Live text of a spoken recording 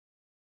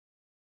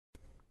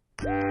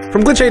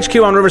From Glitch HQ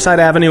on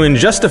Riverside Avenue in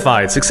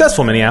justified,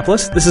 successful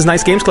Minneapolis, this is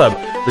Nice Games Club,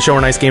 the show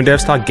where nice game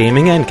devs talk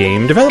gaming and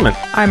game development.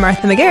 I'm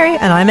Martha McGarry,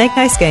 and I make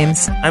nice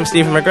games. I'm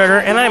Stephen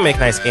McGregor, and I make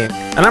nice games.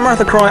 And I'm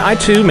Martha Croy, I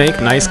too make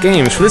nice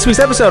games. For this week's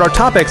episode, our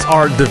topics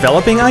are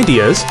developing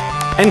ideas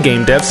and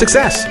game dev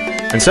success.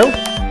 And so,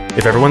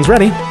 if everyone's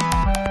ready,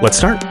 let's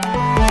start.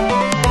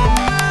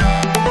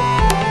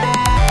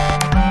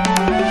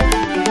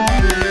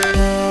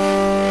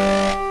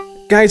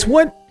 Guys,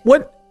 what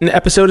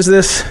episode is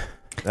this?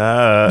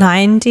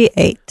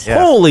 98. Yeah.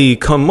 Holy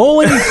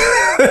camole!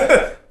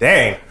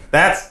 Dang,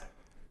 that's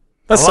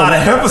That's a lot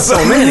of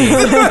episodes. So many.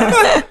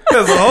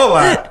 That's a whole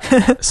lot.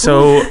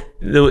 So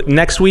the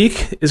next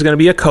week is going to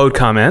be a code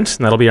comment,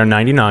 and that'll be our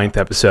 99th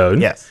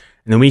episode. Yes.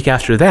 And the week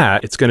after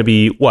that, it's going to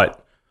be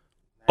what?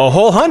 A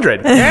whole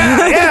 100.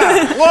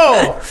 Yeah.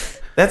 Whoa.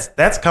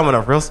 That's coming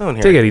up real soon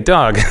here. Diggity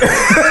dog.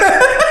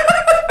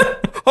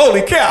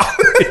 Holy cow.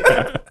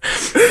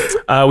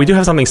 We do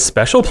have something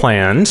special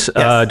planned.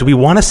 Yes. Do we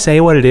want to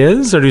say what it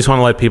is, or do you just want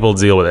to let people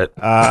deal with it?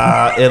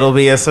 It'll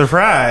be a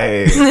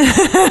surprise.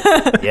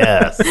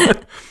 Yes.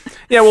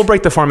 Yeah, we'll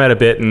break the format a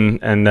bit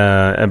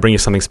and bring you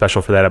something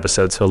special for that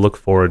episode. So look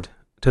forward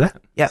to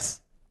that.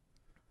 Yes.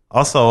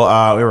 Also,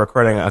 we're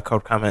recording a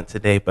code comment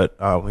today, but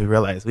we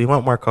realized we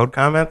want more code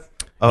comments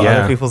of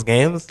other people's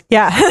games.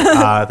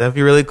 Yeah. That'd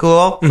be really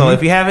cool. So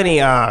if you have any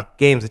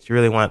games that you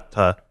really want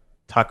to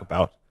talk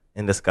about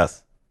and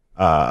discuss,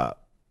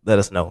 let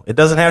us know. It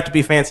doesn't have to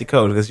be fancy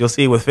code, because you'll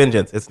see with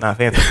Vengeance, it's not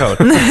fancy code.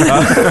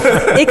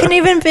 It can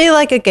even be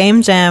like a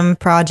game jam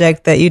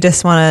project that you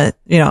just want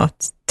to,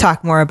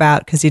 talk more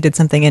about because you did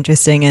something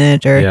interesting in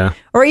it,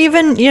 or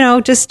even,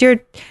 just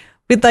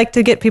we'd like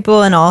to get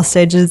people in all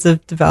stages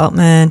of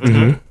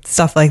development,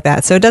 stuff like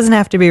that. So it doesn't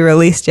have to be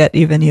released yet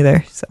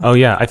either. So. Oh,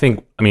 yeah.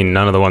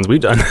 None of the ones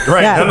we've done.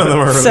 Right. Yeah. None of them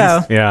are released.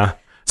 So, Yeah.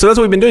 So that's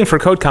what we've been doing for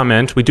Code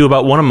Comment. We do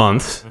about one a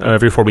month,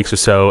 every 4 weeks or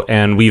so,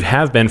 and we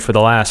have been for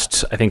the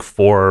last, I think,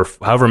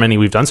 however many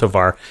we've done so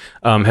far,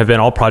 have been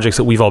all projects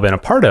that we've all been a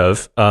part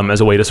of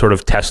as a way to sort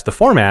of test the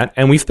format,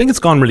 and we think it's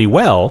gone really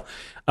well.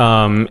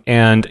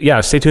 And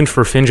yeah, stay tuned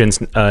for Vengeance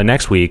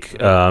next week.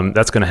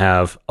 That's going to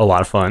have a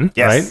lot of fun,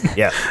 Yes. right?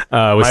 Yes. With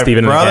My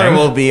Stephen and the brother gang.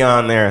 will be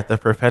on there, the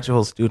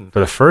perpetual student. For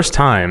the first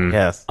time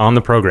on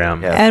the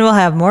program. Yes. and we'll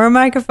have more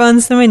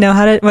microphones than we know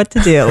what to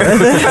deal with.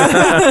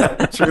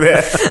 True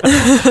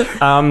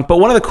that. But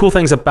one of the cool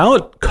things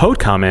about Code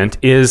Comment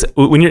is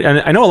when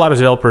and I know a lot of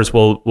developers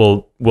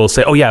will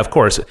say, oh yeah, of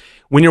course,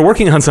 when you're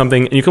working on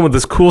something and you come with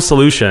this cool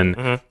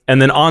solution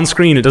and then on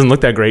screen it doesn't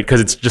look that great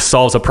because it just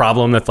solves a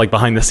problem that's like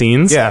behind the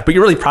scenes. Yeah. But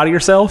you're really proud of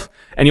yourself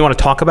and you want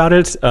to talk about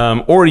it,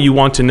 or you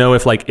want to know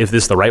if this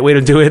is the right way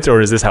to do it,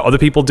 or is this how other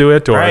people do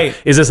it, or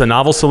is this a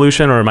novel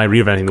solution, or am I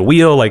reinventing the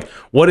wheel? Like,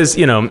 what is,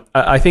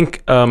 I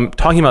think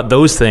talking about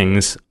those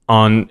things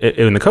in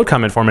the Code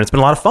Comment format, it's been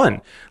a lot of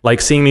fun.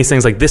 Like seeing these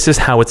things like, this is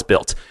how it's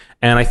built.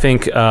 And I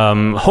think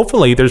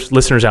hopefully there's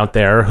listeners out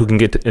there who can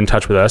get in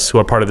touch with us, who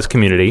are part of this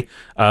community,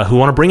 who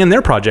want to bring in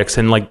their projects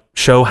and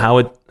show how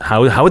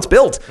it's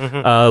built.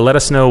 Let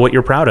us know what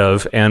you're proud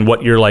of and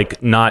what you're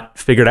not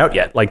figured out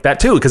yet, like that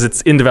too, because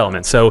it's in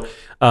development. So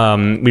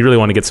we really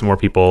want to get some more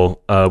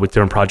people with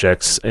different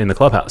projects in the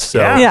clubhouse. So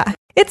Yeah.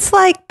 It's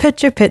like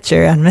picture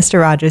on Mr.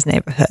 Rogers'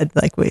 Neighborhood.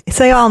 Like, we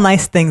say all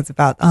nice things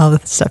about all the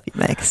stuff you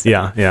make. So.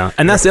 Yeah.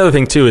 And that's the other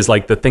thing too, is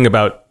the thing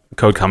about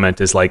Code Comment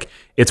is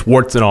it's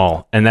warts and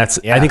all, and I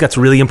think that's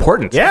really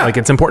important. Yeah,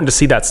 it's important to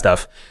see that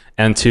stuff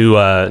and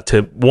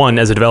to one,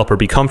 as a developer,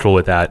 be comfortable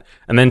with that,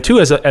 and then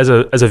two, as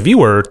a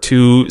viewer,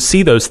 to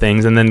see those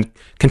things and then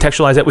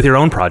contextualize that with your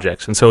own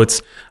projects. And so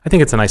I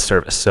think it's a nice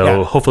service.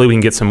 So hopefully we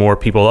can get some more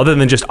people other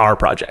than just our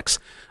projects.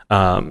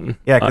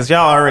 Because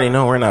y'all already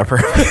know we're not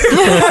perfect.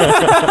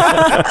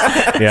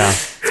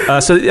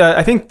 So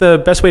I think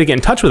the best way to get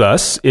in touch with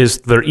us is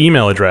their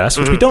email address,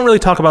 which we don't really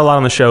talk about a lot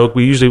on the show.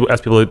 We usually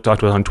ask people to talk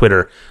to us on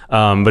Twitter.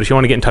 But if you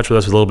want to get in touch with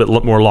us with a little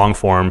bit more long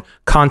form,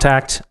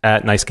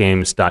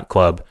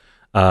 contact@nicegames.club.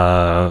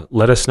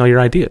 Let us know your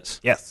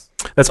ideas. Yes.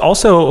 That's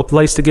also a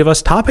place to give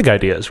us topic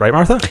ideas, right,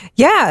 Martha?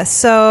 Yeah.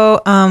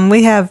 So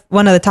we have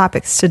one of the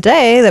topics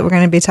today that we're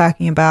going to be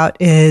talking about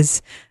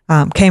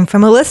came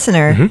from a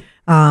listener.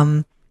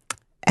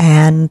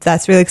 And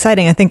that's really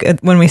exciting. I think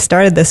when we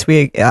started this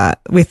week,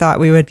 we thought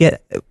we would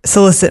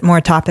solicit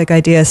more topic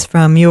ideas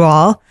from you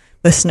all,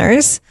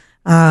 listeners.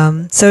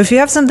 So if you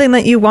have something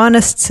that you want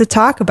us to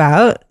talk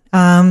about,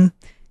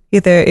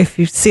 either if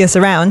you see us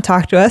around,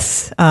 talk to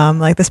us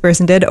like this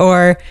person did,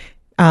 or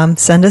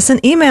send us an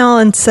email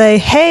and say,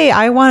 hey,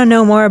 I want to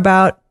know more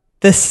about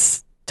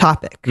this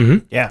topic.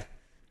 Yeah.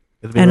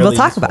 And we'll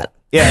talk about it.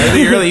 Yeah, it'd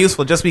be really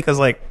useful just because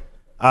I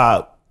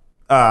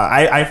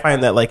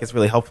find that it's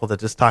really helpful to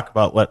just talk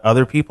about what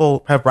other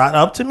people have brought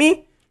up to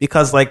me,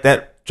 because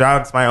that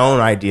drives my own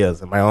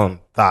ideas and my own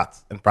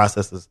thoughts and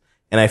processes,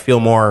 and I feel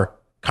more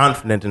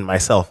confident in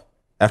myself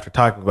after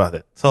talking about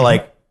it. So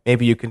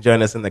maybe you can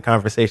join us in the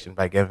conversation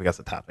by giving us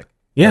a topic.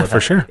 Yeah, for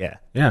sure.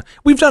 Yeah.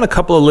 We've done a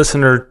couple of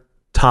listener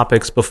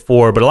topics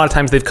before, but a lot of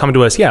times they've come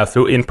to us,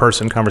 through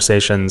in-person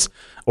conversations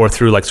or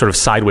through like sort of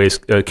sideways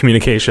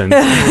communication.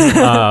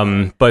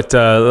 But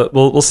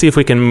we'll see if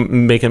we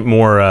can make it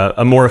more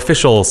a more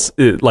official,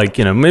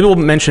 maybe we'll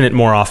mention it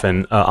more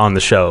often on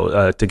the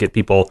show to get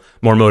people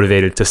more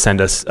motivated to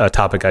send us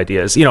topic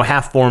ideas.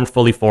 Half formed,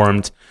 fully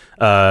formed.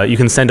 You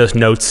can send us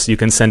notes. You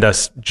can send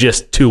us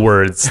just 2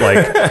 words. Like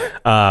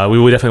we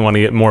would definitely want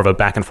to get more of a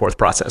back and forth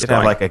process. You'd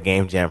have like a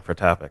game jam for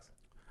topics.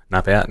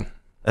 Not bad.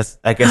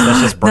 I guess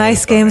that's just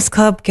Nice Games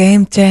Club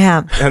Game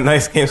Jam.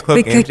 Nice Games Club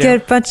we Game Jam. We could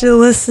get a bunch of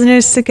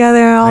listeners together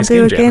and all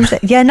do a game jam.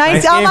 Yeah,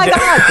 nice. Oh my God.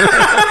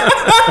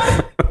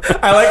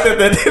 I like that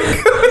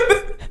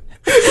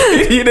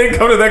didn't you didn't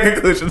come to that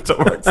conclusion until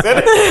Mark said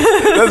it.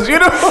 That's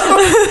beautiful.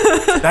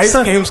 Nice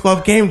Games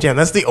Club Game Jam.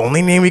 That's the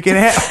only name we can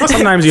have.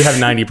 Sometimes you have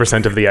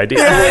 90% of the idea.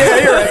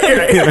 Yeah, you're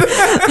right.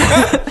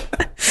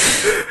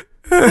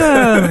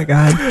 Oh my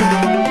God.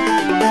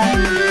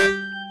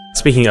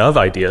 Speaking of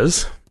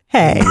ideas.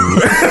 Hey,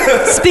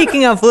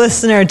 speaking of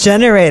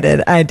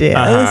listener-generated ideas,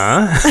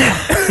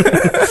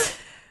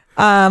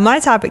 my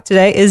topic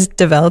today is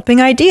developing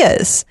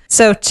ideas.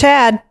 So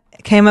Chad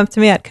came up to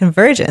me at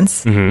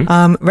Convergence,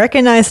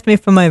 recognized me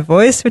from my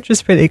voice, which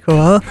was pretty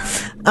cool.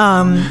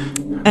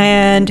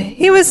 And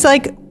he was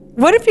like,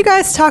 what if you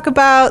guys talk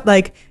about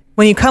like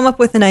when you come up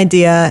with an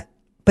idea,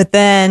 but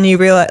then you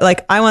realize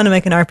like, I want to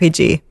make an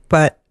RPG,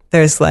 but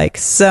there's like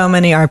so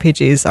many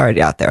RPGs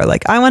already out there.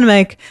 Like I want to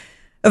make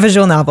a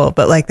visual novel,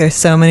 but like there's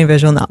so many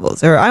visual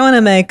novels, or I want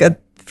to make a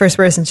first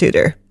person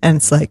shooter and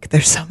it's like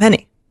there's so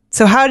many.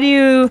 So how do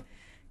you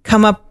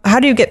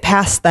get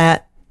past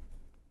that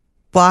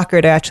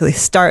blocker to actually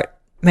start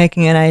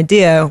making an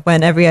idea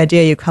when every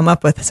idea you come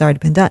up with has already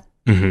been done?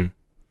 And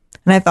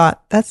I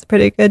thought that's a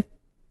pretty good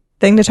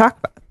thing to talk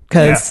about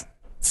because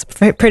it's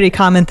a pretty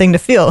common thing to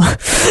feel.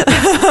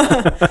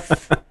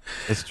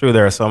 It's true.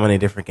 There are so many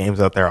different games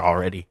out there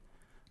already.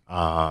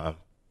 We're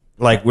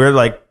like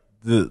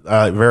the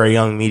very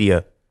young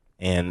media,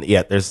 and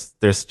there's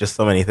just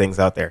so many things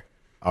out there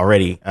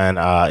already, and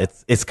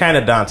it's kind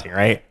of daunting,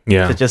 right?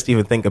 To just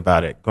even think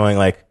about it, going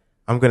like,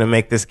 I'm gonna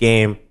make this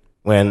game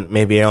when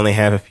maybe I only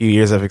have a few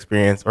years of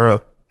experience,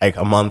 or like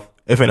a month,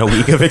 even a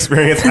week of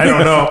experience, I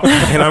don't know,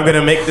 and I'm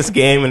gonna make this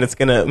game and it's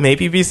gonna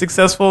maybe be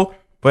successful,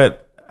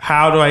 but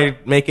how do I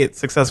make it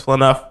successful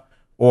enough,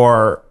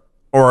 or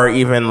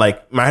even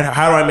like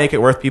how do I make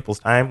it worth people's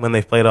time when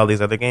they've played all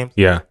these other games?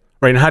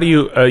 Right, and how do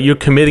you you're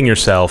committing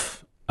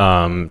yourself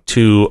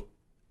to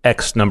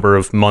X number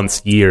of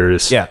months,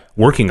 years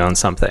working on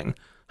something?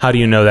 How do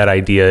you know that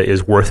idea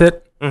is worth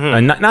it?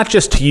 And not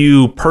just to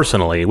you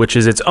personally, which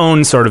is its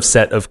own sort of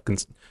set of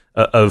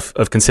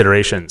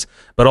considerations,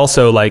 but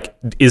also like,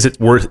 is it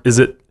worth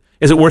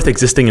worth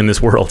existing in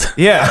this world?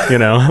 Yeah, I'm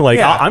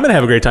gonna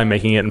have a great time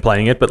making it and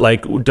playing it, but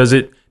like, does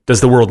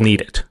the world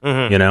need it?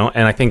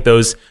 And I think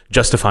those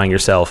justifying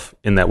yourself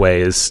in that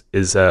way is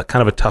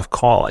kind of a tough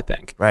call, I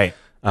think. Right.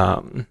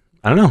 I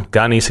don't know.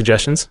 Got any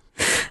suggestions?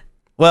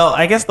 Well,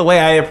 I guess the way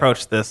I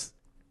approach this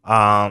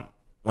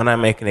when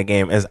I'm making a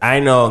game is I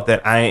know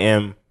that I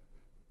am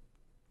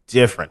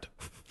different.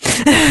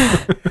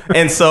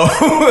 And so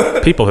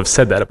people have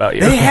said that about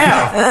you. They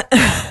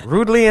have.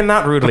 Rudely and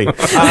not rudely.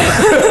 But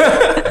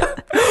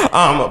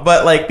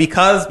like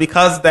because of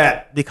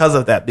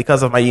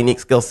my unique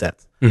skill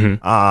sets,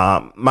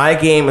 my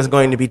game is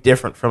going to be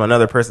different from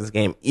another person's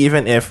game,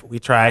 even if we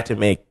try to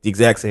make the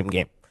exact same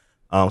game.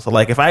 So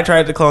like if I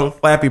tried to clone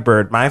Flappy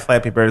Bird, my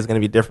Flappy Bird is going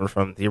to be different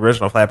from the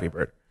original Flappy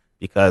Bird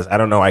because I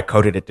don't know, I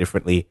coded it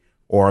differently,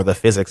 or the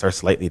physics are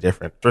slightly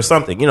different or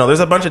something. There's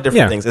a bunch of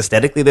different things.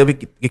 Aesthetically,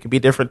 it could be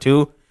different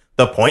too.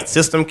 The point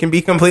system can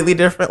be completely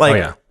different.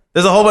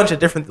 There's a whole bunch of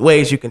different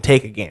ways you can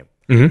take a game.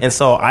 And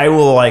so I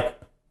will like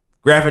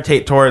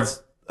gravitate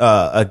towards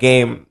a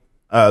game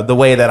the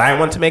way that I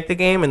want to make the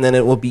game, and then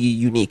it will be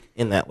unique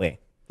in that way.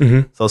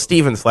 So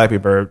Steven's Flappy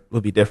Bird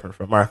would be different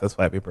from Martha's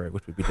Flappy Bird,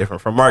 which would be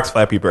different from Mark's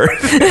Flappy Bird.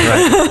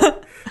 Right.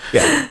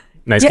 Yeah.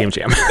 Nice game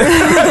jam.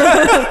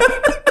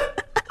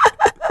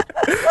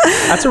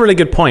 That's a really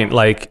good point.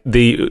 Like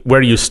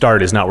where you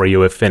start is not where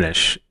you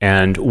finish.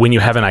 And when you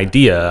have an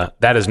idea,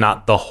 that is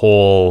not the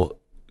whole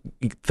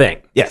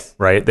thing. Yes.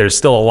 Right? This is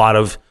still a lot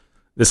of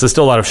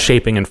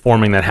shaping and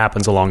forming that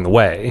happens along the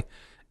way.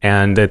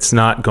 And it's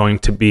not going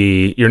to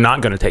be, you're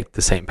not going to take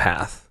the same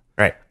path.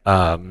 Right.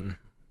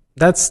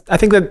 I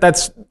think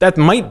that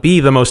might be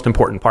the most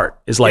important part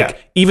is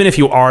like, even if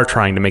you are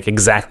trying to make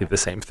exactly the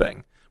same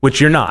thing, which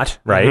you're not,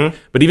 right?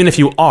 But even if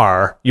you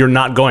are, you're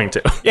not going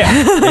to.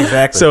 Yeah,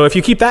 exactly. So if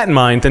you keep that in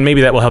mind, then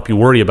maybe that will help you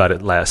worry about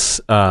it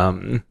less.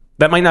 That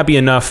might not be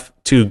enough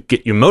to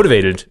get you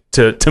motivated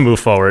to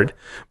move forward,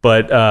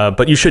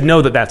 but you should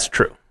know that that's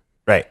true.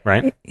 Right.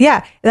 Right.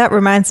 Yeah, that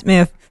reminds me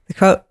of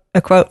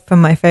a quote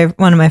from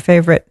one of my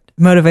favorite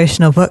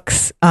motivational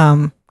books,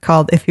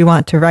 called "If You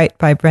Want to Write"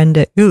 by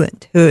Brenda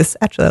Uland, who is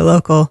actually a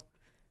local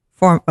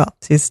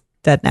she's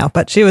dead now,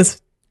 but she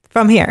was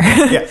from here,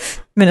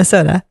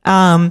 Minnesota.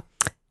 And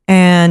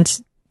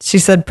she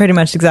said pretty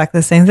much exactly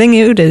the same thing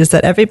you did, is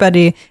that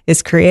everybody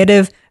is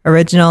creative,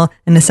 original,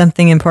 and has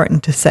something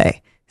important to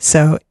say.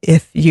 So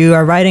if you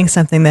are writing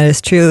something that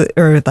is true,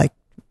 or like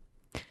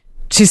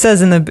she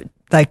says in the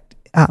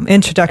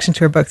introduction to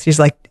her book, she's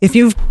like, if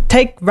you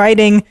take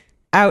writing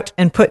out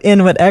and put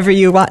in whatever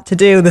you want to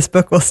do, this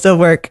book will still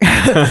work.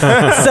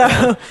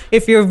 So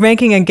if you're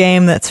making a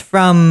game that's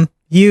from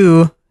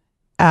you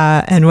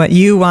and what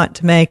you want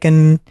to make,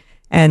 and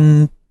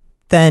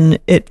then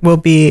it will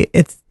be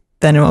its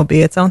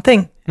own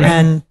thing,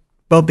 and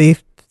will be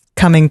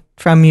coming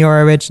from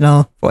your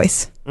original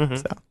voice. Mm-hmm.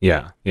 So.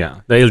 Yeah.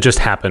 It'll just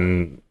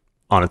happen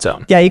on its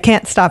own. Yeah, you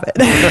can't stop it.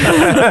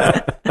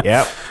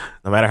 Yep.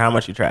 No matter how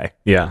much you try.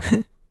 Yeah.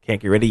 Can't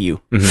get rid of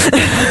you.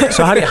 Mm-hmm.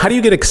 So how do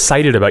you get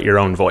excited about your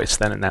own voice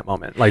then in that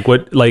moment?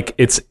 Like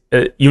it's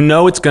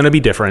it's going to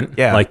be different.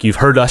 Yeah. Like you've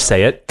heard us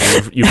say it.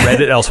 And you've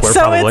read it elsewhere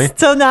probably.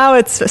 So now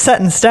it's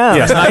set in stone.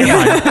 Yes.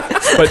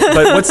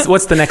 But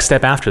what's the next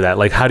step after that?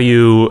 Like how do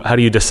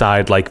you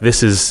decide like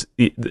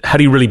how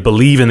do you really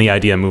believe in the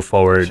idea and move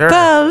forward? Sure.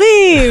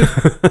 Believe.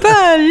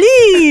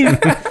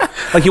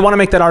 Like you want to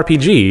make that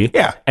RPG.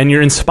 Yeah. And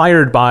you're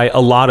inspired by a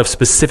lot of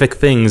specific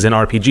things in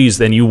RPGs,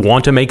 then you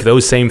want to make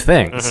those same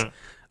things.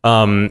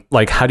 Mm-hmm.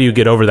 Like how do you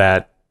get over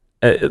that?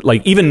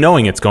 Like even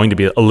knowing it's going to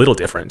be a little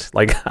different,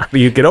 like how do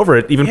you get over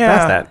it even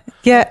past that?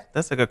 Yeah,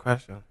 that's a good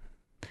question.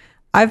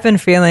 I've been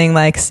feeling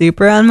like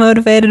super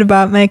unmotivated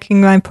about making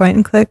my point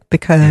and click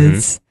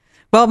because,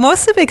 well,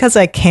 mostly because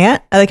I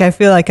can't. Like I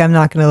feel like I'm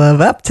not going to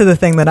live up to the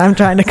thing that I'm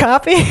trying to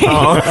copy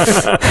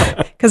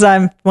because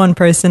I'm one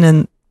person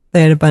and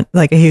they had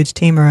a huge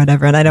team or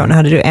whatever, and I don't know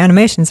how to do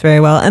animations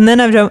very well. And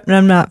then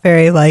I'm not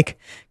very like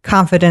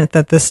confident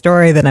that the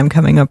story that I'm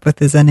coming up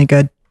with is any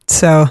good.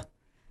 So,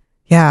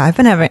 yeah, I've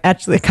been having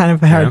actually kind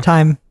of a hard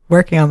time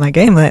working on my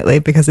game lately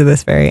because of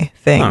this very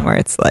thing where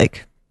it's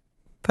like,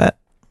 but,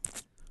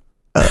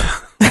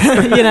 well,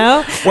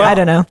 I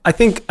don't know. I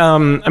think,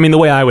 the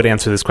way I would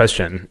answer this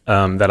question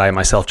that I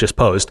myself just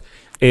posed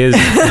is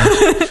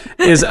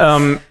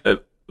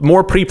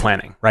more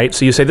pre-planning, right?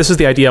 So you say, this is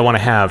the idea I want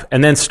to have,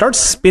 and then start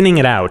spinning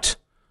it out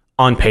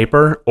on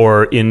paper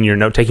or in your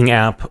note-taking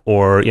app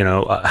or,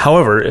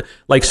 however,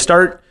 like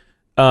start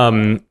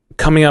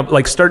coming up,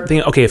 like start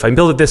thinking, okay, if I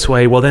build it this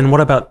way, well, then what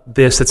about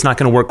this? It's not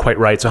going to work quite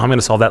right. So how am I going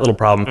to solve that little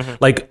problem? Mm-hmm.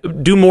 Like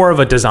do more of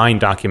a design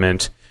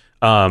document,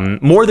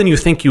 more than you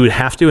think you would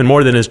have to and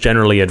more than is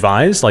generally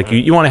advised. Like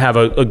you want to have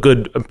a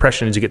good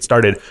impression as you get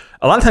started.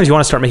 A lot of times you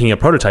want to start making a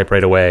prototype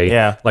right away,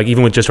 like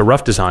even with just a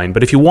rough design.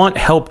 But if you want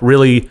help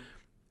really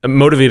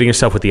motivating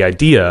yourself with the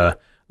idea,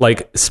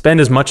 like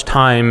spend as much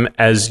time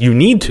as you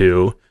need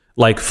to,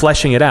 like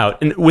fleshing it out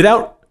and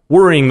without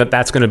worrying that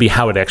that's going to be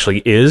how it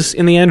actually is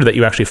in the end, or that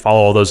you actually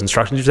follow all those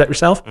instructions you set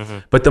yourself. Mm-hmm.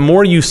 But the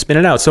more you spin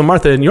it out. So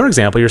Martha, in your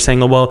example, you're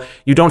saying, well,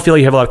 you don't feel like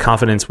you have a lot of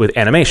confidence with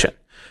animation.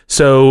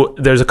 So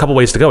there's a couple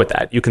ways to go with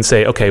that. You can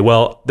say, okay,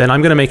 well, then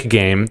I'm going to make a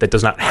game that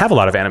does not have a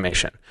lot of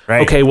animation.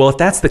 Right. Okay, well, if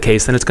that's the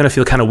case, then it's going to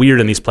feel kind of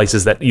weird in these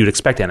places that you'd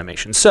expect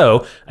animation.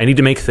 So I need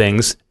to make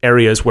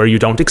areas where you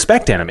don't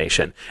expect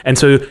animation. And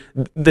so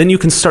then you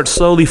can start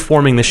slowly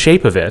forming the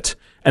shape of it.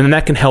 And then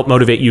that can help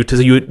motivate you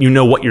to you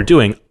know what you're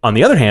doing. On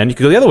the other hand, you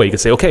could go the other way. You could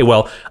say, okay,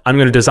 well, I'm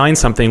going to design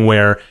something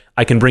where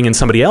I can bring in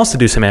somebody else to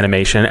do some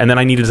animation, and then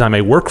I need to design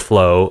my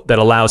workflow that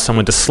allows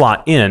someone to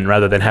slot in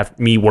rather than have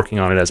me working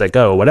on it as I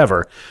go,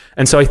 whatever.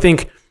 And so I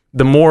think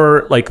the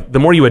more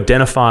you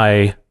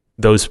identify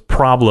those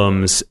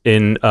problems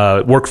in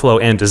workflow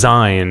and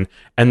design,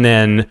 and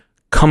then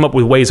come up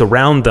with ways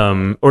around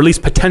them, or at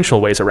least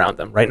potential ways around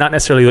them, right? Not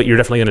necessarily that you're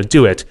definitely going to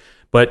do it,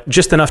 but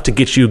just enough to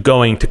get you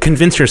going, to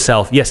convince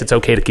yourself, yes, it's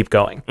okay to keep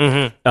going.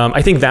 Mm-hmm.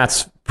 I think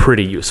that's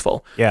pretty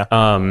useful. Yeah.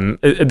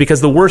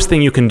 Because the worst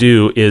thing you can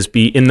do is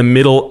be in the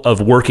middle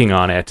of working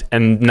on it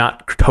and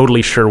not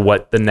totally sure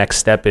what the next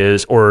step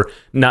is, or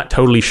not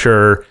totally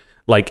sure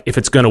like if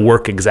it's going to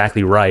work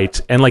exactly right.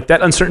 And like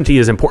that uncertainty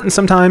is important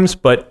sometimes,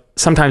 but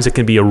sometimes it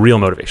can be a real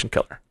motivation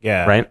killer.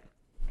 Yeah. Right?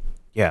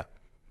 Yeah.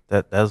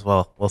 That was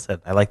well said.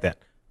 I like that.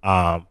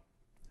 I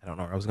don't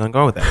know where I was going to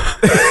go with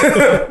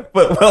that,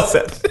 but well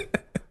said.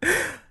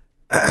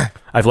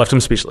 I've left him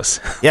speechless.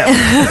 Yeah.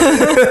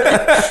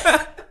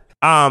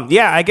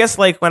 I guess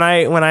like when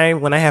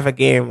I have a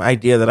game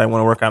idea that I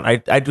want to work on,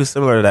 I do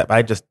similar to that, but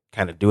I just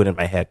kind of do it in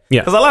my head.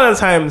 Yeah. Because a lot of the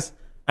times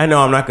I know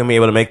I'm not going to be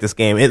able to make this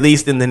game, at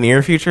least in the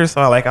near future.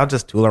 So I'll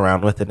just tool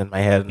around with it in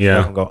my head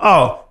and go,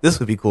 oh, this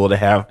would be cool to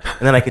have.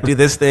 And then I could do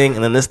this thing,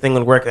 and then this thing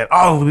would work. And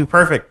it would be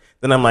perfect.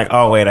 Then I'm like,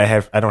 oh wait,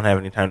 I don't have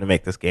any time to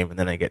make this game, and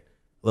then I get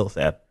a little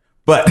sad.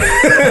 But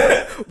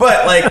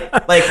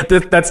like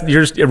that's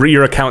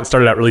your account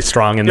started out really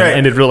strong and then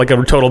ended really like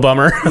a total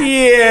bummer.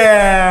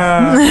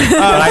 Yeah.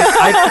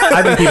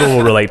 I think people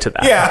will relate to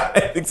that. Yeah, I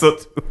think so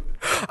too.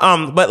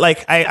 But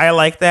like I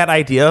like that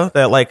idea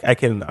that like I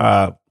can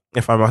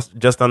if I'm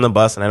just on the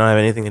bus and I don't have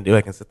anything to do,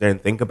 I can sit there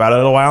and think about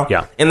it a while.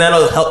 Yeah. And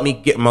that'll help me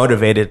get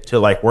motivated to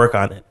like work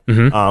on it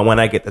when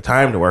I get the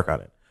time to work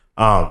on it.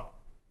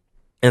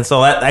 And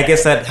so I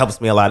guess that helps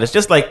me a lot. It's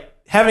just like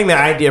having the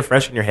idea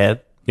fresh in your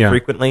head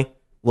frequently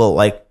will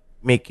like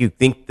make you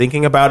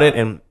thinking about it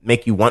and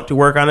make you want to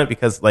work on it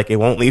because like it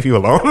won't leave you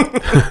alone.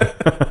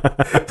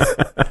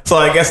 So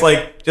I guess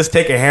like just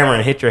take a hammer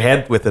and hit your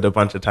head with it a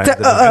bunch of times. And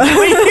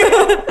eventually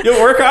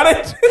you'll work on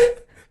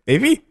it.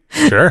 Maybe.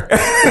 Sure.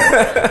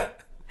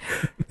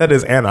 That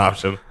is an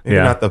option. Maybe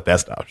not the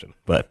best option,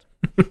 but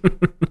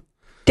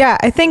yeah,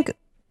 I think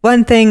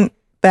one thing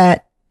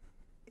that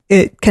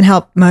it can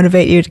help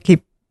motivate you to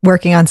keep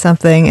working on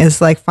something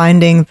is like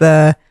finding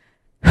the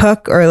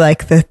hook or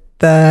like the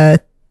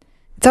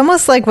it's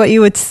almost like what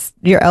you would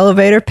your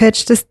elevator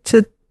pitch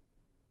to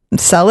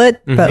sell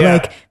it, but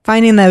like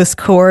finding those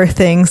core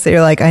things that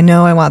you're like, I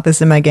know I want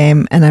this in my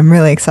game and I'm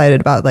really excited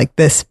about like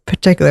this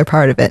particular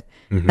part of it.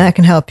 And that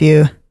can help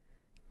you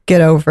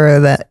get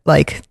over that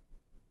like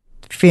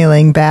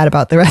feeling bad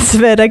about the rest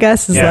of it, I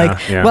guess. Is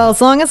well,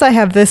 as long as I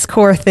have this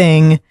core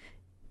thing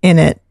in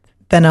it,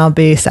 then I'll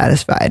be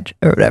satisfied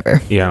or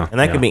whatever. Yeah. And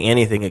that could be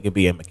anything. It could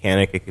be a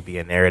mechanic. It could be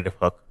a narrative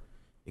hook.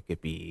 It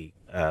could be,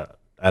 I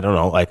don't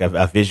know, like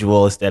a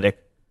visual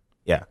aesthetic.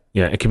 Yeah.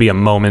 Yeah. It could be a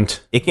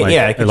moment. It can, like,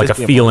 it could like a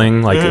just be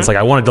feeling. Like it's like,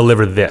 I want to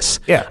deliver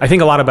this. Yeah. I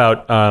think a lot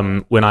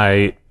about when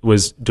I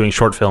was doing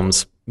short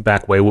films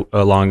back way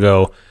long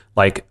ago.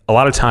 Like a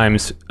lot of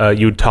times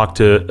you'd talk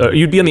to,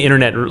 you'd be on the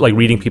internet like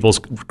reading people's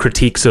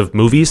critiques of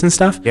movies and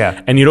stuff.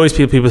 Yeah. And you'd always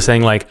see people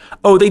saying like,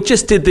 oh, they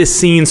just did this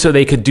scene so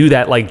they could do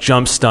that like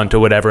jump stunt or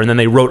whatever. And then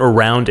they wrote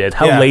around it.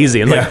 How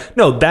lazy. And like,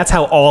 no, that's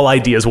how all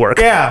ideas work.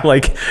 Yeah.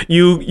 Like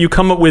you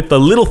come up with the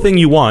little thing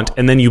you want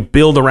and then you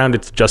build around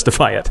it to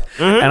justify it.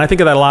 And I think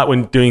of that a lot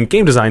when doing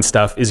game design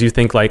stuff is you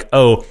think like,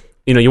 oh,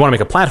 you know, you want to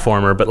make a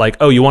platformer, but like,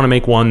 oh, you want to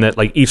make one that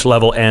like each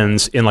level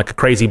ends in like a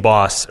crazy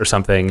boss or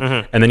something.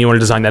 And then you want to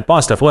design that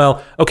boss stuff.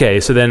 Well,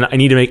 okay, so then I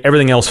need to make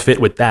everything else fit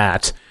with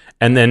that.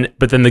 And then,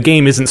 but then the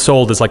game isn't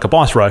sold as like a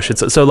boss rush.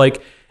 It's so like,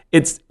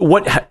 it's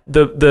what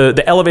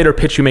the elevator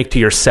pitch you make to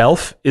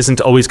yourself isn't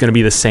always going to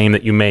be the same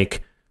that you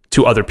make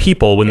to other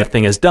people when the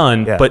thing is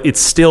done, but it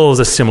still is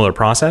a similar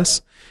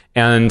process.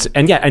 And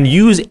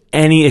use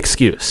any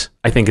excuse,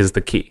 I think is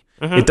the key.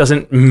 It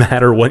doesn't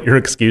matter what your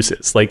excuse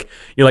is. Like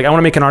you're like, I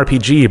want to make an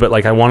RPG, but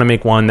like I want to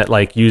make one that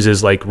like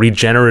uses like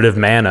regenerative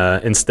mana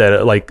instead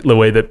of like the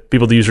way that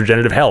people use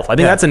regenerative health. I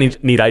think that's a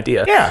neat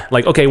idea. Yeah.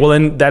 Like, okay, well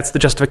then that's the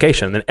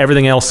justification. Then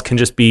everything else can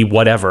just be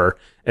whatever,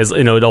 as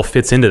you know, it all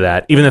fits into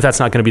that. Even if that's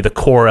not going to be the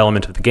core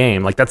element of the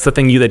game. Like that's the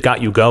thing that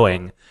got you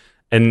going.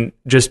 And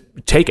just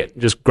take it.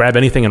 Just grab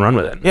anything and run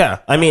with it. Yeah.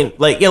 I mean,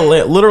 like,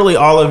 literally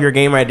all of your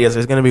game ideas,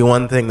 there's going to be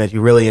one thing that you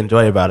really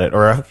enjoy about it,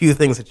 or a few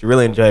things that you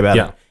really enjoy about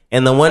it.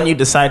 And the one you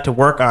decide to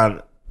work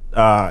on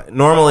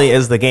normally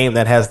is the game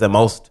that has the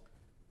most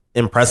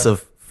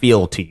impressive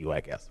feel to you,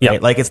 I guess.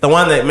 Right? Like, it's the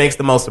one that makes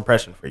the most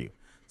impression for you.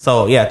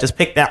 So, yeah, just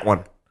pick that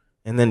one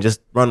and then just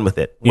run with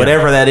it.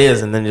 Whatever that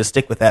is, and then just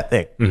stick with that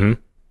thing.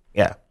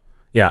 Yeah.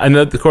 Yeah, and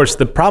of course,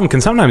 the problem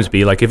can sometimes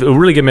be like if it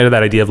really get into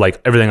that idea of like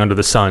everything under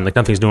the sun, like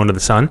nothing's new under the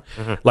sun.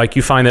 Like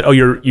you find that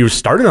you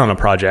started on a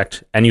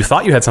project and you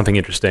thought you had something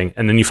interesting,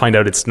 and then you find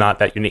out it's not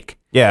that unique.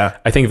 Yeah,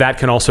 I think that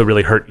can also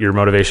really hurt your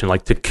motivation,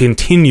 like to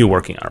continue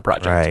working on a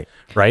project.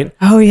 Right.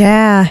 Oh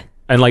yeah.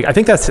 And like I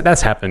think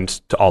that's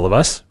happened to all of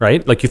us,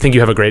 right? Like you think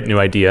you have a great new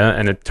idea,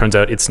 and it turns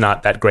out it's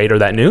not that great or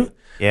that new.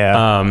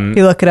 Yeah.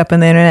 You look it up on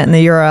the internet and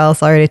the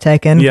URL's already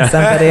taken. Yeah.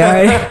 Somebody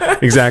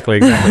already. Exactly.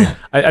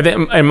 I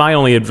think, and my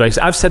only advice,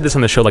 I've said this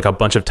on the show like a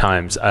bunch of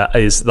times,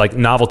 is like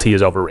novelty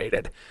is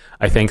overrated.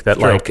 I think that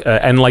like,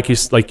 and like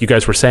you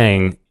guys were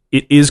saying,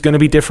 it is going to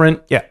be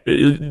different. Yeah.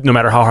 No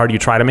matter how hard you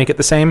try to make it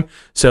the same.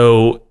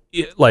 So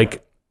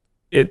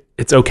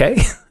it's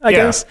okay, I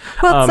guess.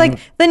 Well, it's like,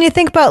 then you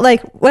think about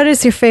like, what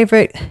is your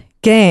favorite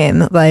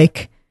game?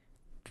 Like,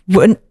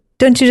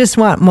 don't you just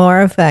want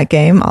more of that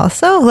game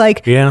also?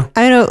 Like,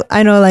 I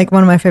know like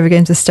one of my favorite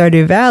games is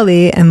Stardew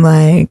Valley, and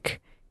like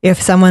if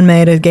someone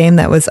made a game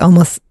that was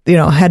almost,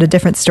 had a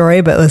different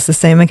story but was the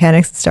same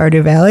mechanics as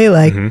Stardew Valley,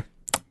 like I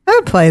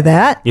would play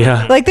that.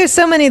 Yeah. Like there's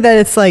so many that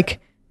it's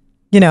like,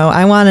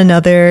 I want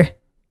another.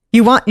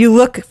 You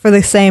look for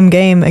the same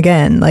game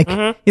again. Like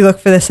you look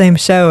for the same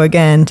show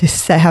again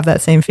to have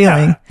that same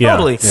feeling. Yeah,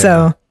 totally.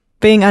 So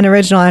being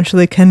unoriginal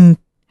actually can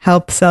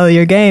help sell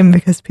your game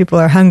because people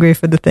are hungry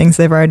for the things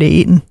they've already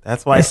eaten.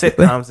 That's why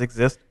sitcoms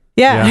exist.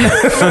 Yeah.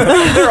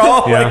 They're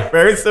all like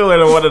very similar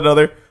to one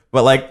another,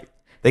 but like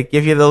they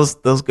give you those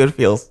good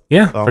feels.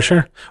 Yeah, for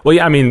sure. Well,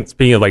 yeah, I mean,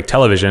 speaking of like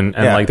television,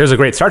 and like there's a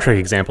great Star Trek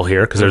example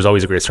here because there's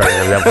always a great Star Trek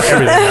example for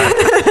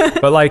everything.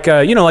 But like,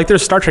 like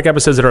there's Star Trek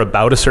episodes that are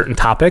about a certain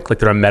topic, like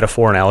they're a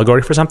metaphor and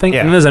allegory for something.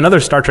 And then there's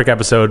another Star Trek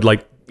episode,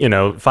 like,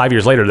 5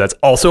 years later, that's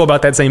also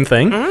about that same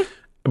thing,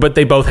 but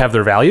they both have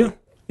their value.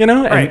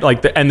 And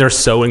like, and they're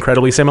so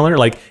incredibly similar.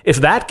 Like,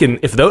 if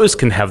those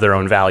can have their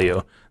own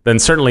value, then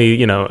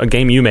certainly, a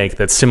game you make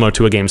that's similar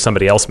to a game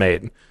somebody else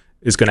made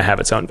is going to have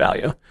its own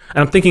value. And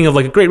I'm thinking of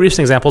like a great recent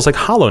example is like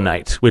Hollow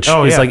Knight, which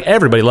is like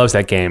everybody loves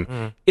that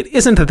game. It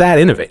isn't that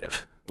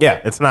innovative. Yeah,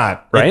 it's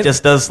not. Right? It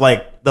just does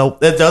it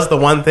does the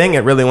one thing it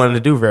really wanted to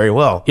do very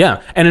well.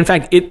 Yeah, and in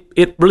fact,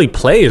 it really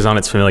plays on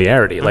its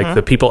familiarity. Like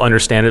the people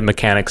understand it,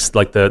 mechanics,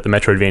 like the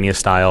Metroidvania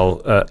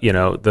style,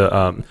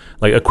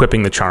 like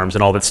equipping the charms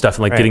and all that stuff,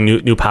 and like getting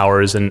new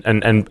powers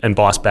and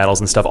boss battles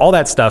and stuff. All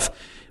that stuff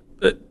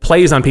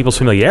plays on people's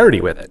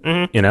familiarity with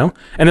it, you know?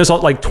 And there's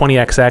like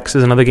 20XX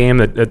is another game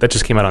that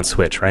just came out on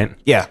Switch, right?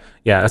 Yeah.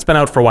 Yeah, it's been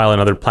out for a while on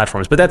other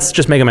platforms, but that's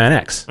just Mega Man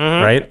X,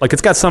 right? Like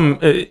it's got some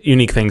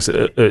unique things,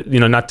 you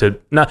know, not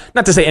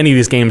to say any of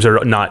these games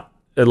are not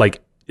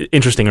like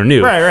interesting or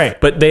new. Right.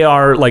 But they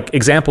are like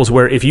examples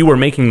where if you were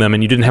making them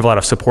and you didn't have a lot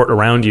of support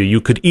around you, you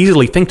could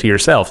easily think to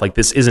yourself, like,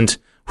 this isn't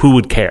who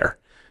would care.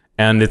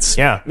 And it's,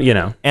 you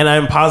know. And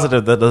I'm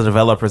positive that the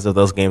developers of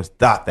those games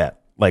thought that.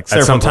 Like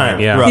several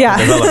times throughout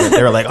the development,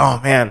 they were like,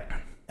 "Oh man,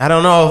 I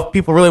don't know if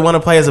people really want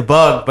to play as a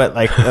bug, but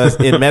like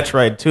in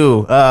Metroid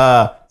 2."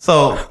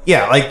 So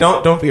yeah, like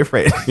don't be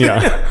afraid.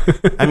 Yeah,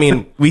 I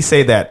mean, we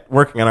say that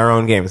working on our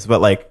own games,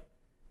 but like,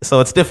 so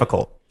it's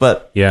difficult,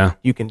 but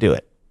you can do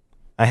it.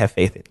 I have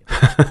faith in you.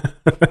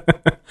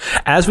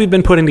 As we've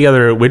been putting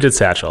together Widget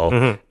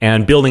Satchel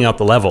and building out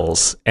the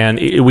levels, and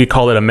we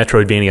call it a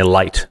Metroidvania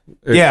light.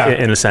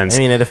 In a sense. I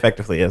mean, it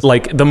effectively is.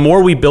 Like, the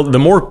more we build, the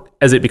more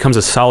as it becomes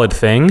a solid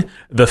thing,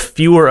 the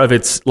fewer of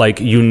its, like,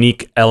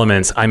 unique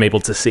elements I'm able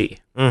to see,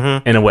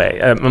 in a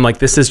way. I'm like,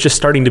 this is just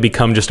starting to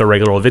become just a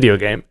regular old video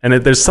game. And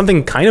there's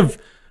something kind of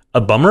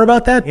a bummer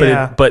about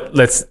that, but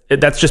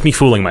that's just me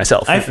fooling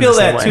myself. I feel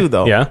that too,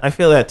 though. Yeah? I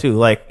feel that too.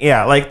 Like,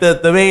 like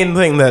the main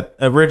thing that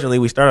originally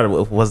we started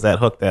with was that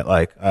hook that,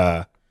 like,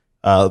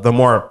 the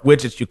more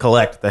widgets you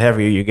collect, the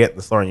heavier you get,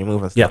 the slower you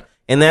move and stuff. Yeah.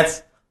 And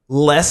that's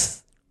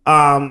less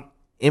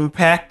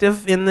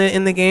impactive in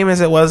the game as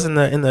it was in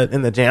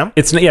the jam.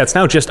 It's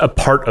now just a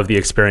part of the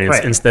experience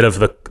instead of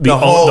the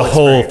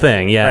whole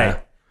thing. Yeah.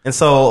 Right. And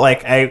so,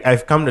 like,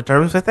 I've come to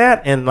terms with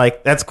that, and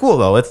like that's cool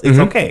though. It's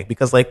okay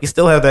because like you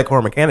still have that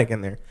core mechanic in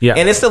there,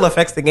 and it still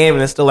affects the game,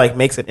 and it still like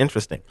makes it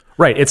interesting.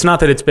 Right. It's not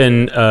that it's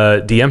been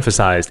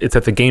de-emphasized; it's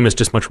that the game is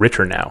just much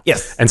richer now.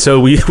 Yes. And so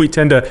we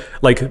tend to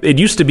like it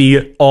used to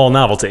be all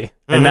novelty,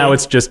 and now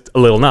it's just a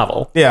little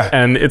novel. Yeah.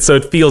 And so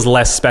it feels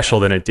less special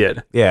than it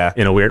did. Yeah.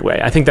 In a weird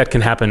way, I think that can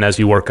happen as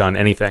you work on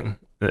anything.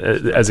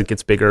 As it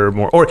gets bigger,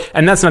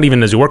 and that's not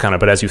even as you work on it,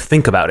 but as you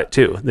think about it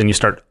too, then you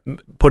start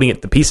putting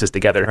the pieces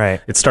together.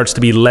 Right. It starts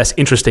to be less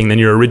interesting than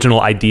your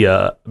original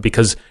idea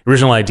because your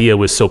original idea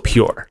was so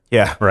pure.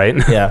 Yeah. Right.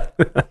 Yeah.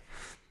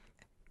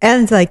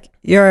 And like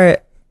your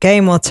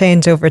game will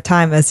change over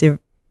time as you're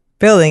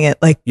building it.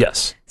 Like,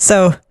 yes.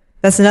 So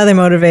that's another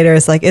motivator.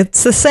 Is like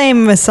it's the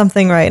same as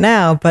something right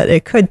now, but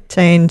it could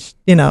change.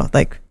 You know,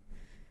 like.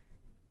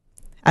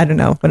 I don't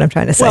know what I'm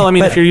trying to say. Well, I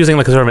mean, if you're using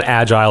like a sort of an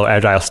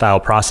agile style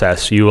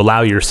process, you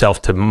allow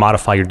yourself to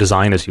modify your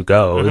design as you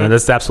go. And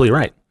that's absolutely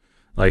right.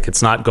 Like,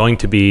 it's not going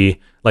to be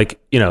like,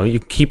 you know,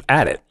 you keep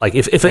at it. Like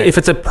if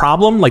it's a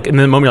problem, like in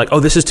the moment you're like, oh,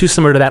 this is too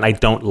similar to that and I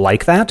don't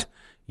like that,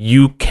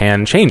 you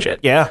can change it.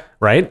 Yeah.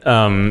 Right.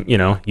 You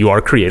know, you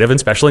are creative and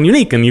special and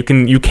unique, and you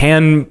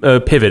can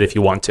pivot if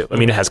you want to. I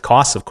mean, it has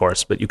costs, of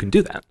course, but you can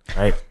do that.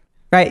 Right.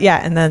 Right. Yeah.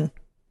 And then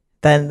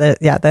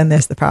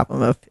there's the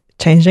problem of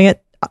changing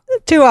it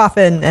too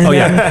often. And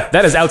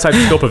that is outside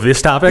the scope of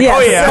this topic. Yes.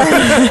 Oh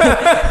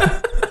yeah.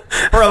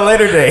 For a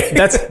later day.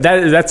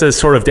 That's a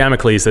sort of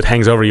Damocles that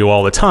hangs over you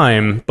all the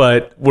time,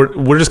 but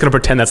we're just going to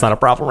pretend that's not a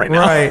problem right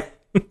now. Right.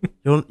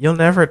 You'll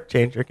never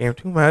change your game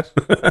too much.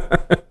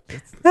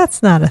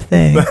 That's not a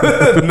thing.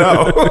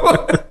 No.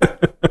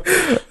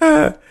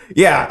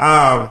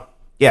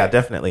 Yeah,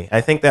 definitely.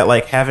 I think that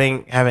like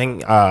having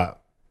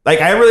like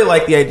I really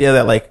like the idea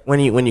that like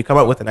when you come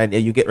up with an idea,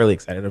 you get really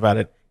excited about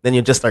it, then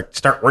you just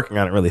start working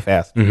on it really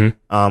fast.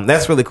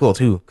 That's really cool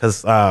too,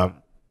 because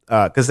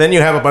then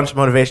you have a bunch of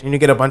motivation and you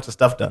get a bunch of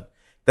stuff done.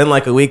 Then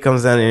like a week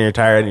comes in and you're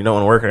tired and you don't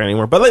want to work on it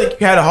anymore. But like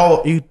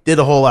you did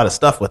a whole lot of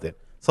stuff with it.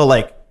 So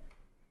like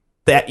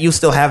that you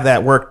still have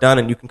that work done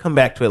and you can come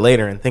back to it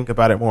later and think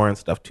about it more and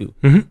stuff too.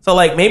 So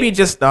like maybe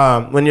just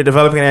when you're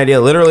developing an idea,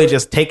 literally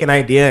just take an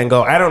idea and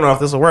go, I don't know if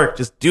this will work.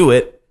 Just do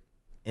it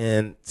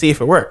and see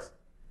if it works.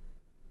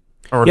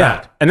 Or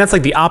not. And that's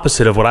like the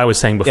opposite of what I was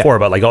saying before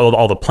about like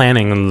all the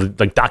planning and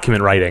like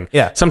document writing.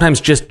 Yeah. Sometimes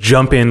just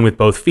jump in with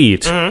both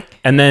feet,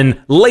 and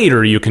then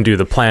later you can do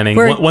the planning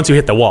once you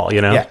hit the wall.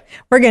 You know. Yeah.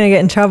 We're gonna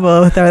get in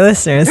trouble with our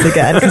listeners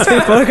again because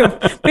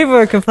people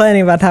are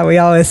complaining about how we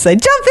always say,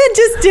 "Jump in,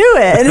 just do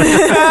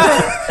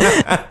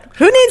it."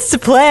 Who needs to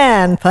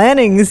plan?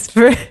 Planning's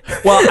for.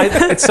 Well,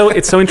 it's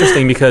so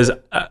interesting because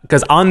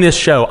on this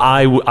show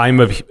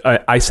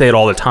I say it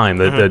all the time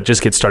that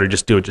just get started,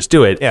 just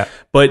do it. Yeah.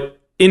 But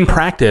in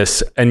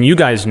practice, and you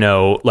guys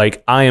know,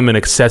 like I am an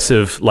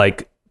excessive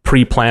like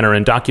pre-planner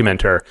and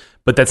documenter,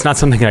 but that's not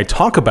something I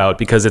talk about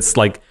because it's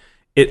like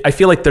I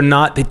feel like they're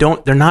not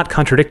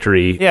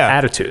contradictory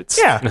attitudes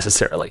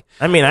necessarily.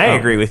 I mean, I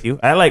agree with you.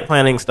 I like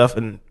planning stuff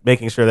and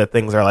making sure that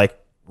things are like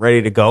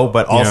ready to go,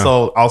 but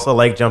also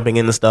like jumping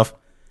into stuff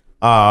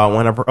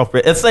when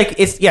appropriate.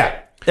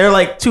 They're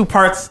like two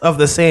parts of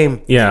the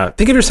same. Yeah.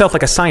 Think of yourself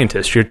like a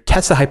scientist. You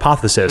test a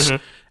hypothesis.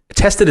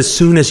 test it as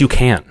soon as you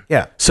can.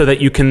 Yeah. So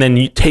that you can then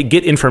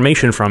get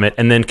information from it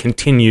and then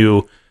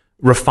continue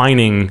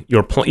refining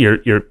your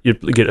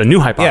get a new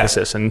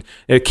hypothesis and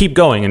keep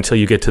going until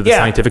you get to the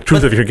scientific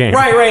truth of your game.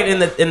 Right.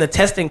 And the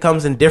testing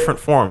comes in different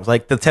forms.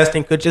 Like the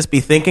testing could just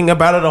be thinking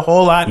about it a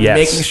whole lot and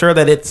making sure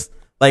that it's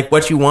like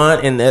what you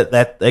want and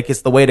that like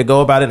it's the way to go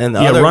about it. And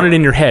run it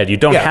in your head. You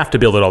don't have to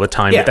build it all the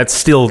time. But that's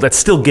still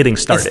getting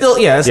started.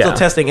 It's still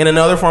testing. And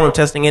another form of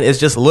testing it is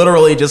just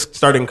literally just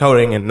starting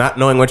coding and not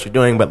knowing what you're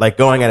doing, but like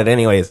going at it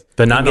anyways.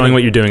 The not knowing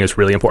what you're doing is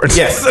really important.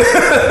 Yes.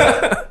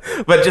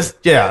 But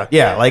just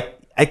like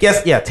I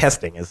guess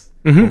testing is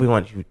what we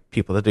want you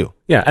people to do.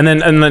 Yeah, and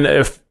then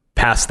if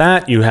past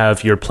that you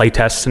have your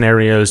playtest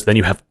scenarios, then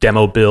you have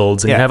demo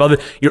builds, and you have other.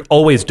 You're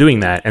always doing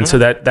that, and so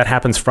that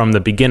happens from the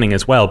beginning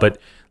as well. But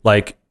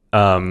like,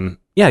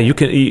 you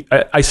can.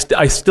 I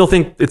still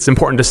think it's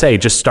important to say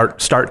just start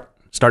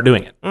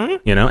doing it.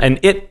 And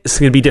it's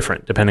going to be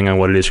different depending on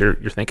what it is you're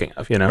thinking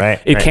of.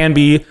 It can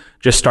be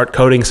just start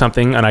coding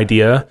something, an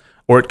idea.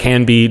 Or it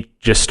can be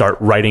just start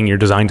writing your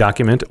design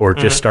document, or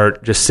just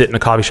sit in a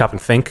coffee shop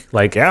and think.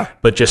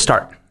 But just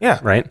start. Yeah.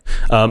 Right.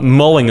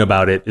 Mulling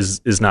about it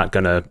is not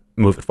going to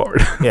move it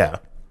forward. Yeah.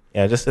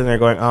 Just sitting there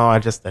going, oh, I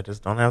just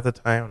don't have the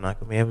time. I'm not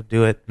going to be able to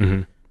do it.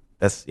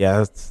 That's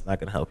not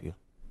going to help you.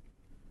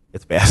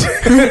 It's bad.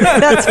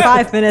 That's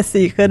 5 minutes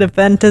that you could have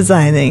been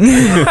designing.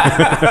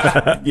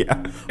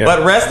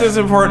 But rest is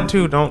important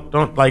too.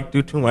 Don't like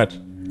do too much.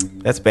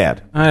 That's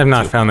bad. I have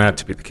not found that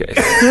to be the case.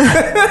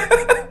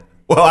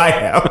 Well, I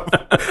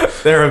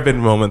have. There have been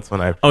moments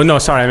when I've... Oh, no,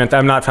 sorry. I meant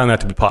I've not found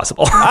that to be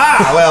possible.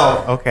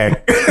 Well, okay.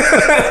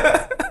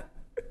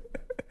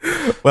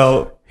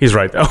 Well... He's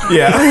right, though.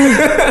 Yeah.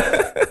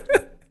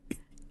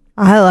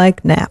 I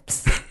like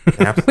naps.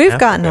 We've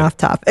gotten off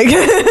topic.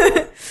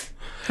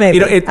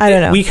 Maybe. I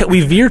don't know.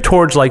 We veer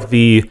towards like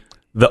the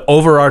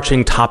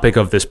overarching topic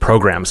of this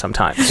program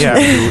sometimes.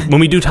 Yeah. When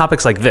we do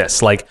topics like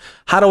this, like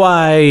how do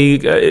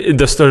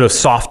the sort of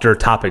softer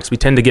topics, we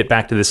tend to get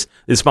back to this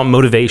about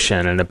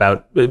motivation and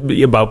about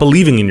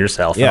believing in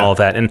yourself and all of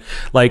that. And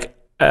like,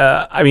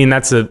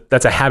 that's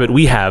a habit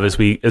we have as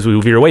we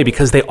veer away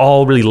because they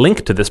all really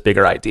link to this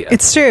bigger idea.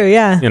 It's true.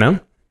 Yeah.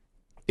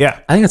 Yeah.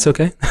 I think it's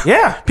okay.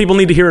 Yeah. People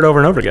need to hear it over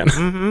and over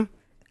again.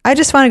 I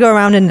just want to go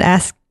around and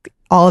ask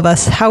all of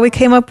us how we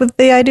came up with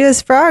the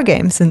ideas for our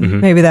games, and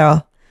maybe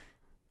that'll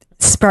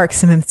spark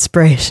some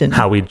inspiration.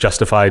 How we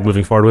justified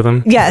moving forward with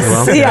them? Yes.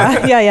 Well.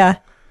 Yeah.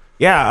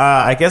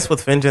 Yeah, I guess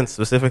with Vengeance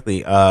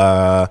specifically,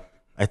 I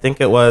think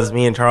it was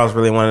me and Charles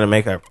really wanted to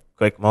make a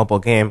quick mobile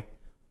game.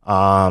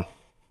 Oh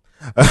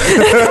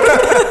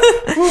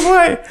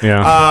boy.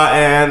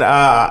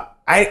 Yeah.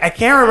 I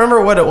can't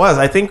remember what it was.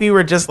 I think we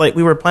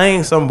were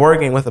playing some board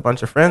game with a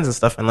bunch of friends and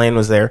stuff, and Lane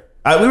was there.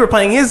 We were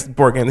playing his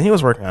board game that he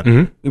was working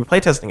on. We were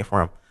playtesting it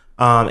for him.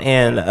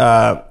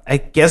 I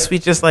guess we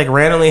just like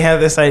randomly had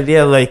this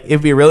idea, like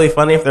it'd be really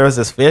funny if there was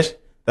this fish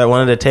that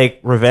wanted to take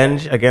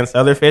revenge against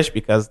other fish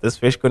because this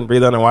fish couldn't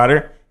breathe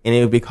underwater, and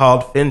it would be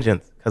called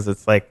Fingeance because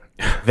it's like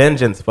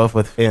vengeance but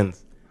with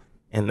fins.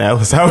 And that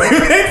was how we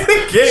made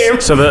the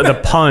game. So the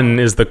pun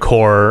is the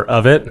core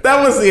of it.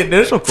 That was the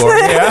initial core.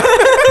 Yeah.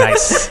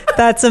 Nice.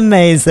 That's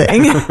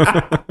amazing.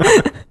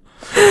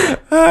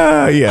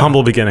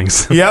 Humble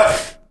beginnings.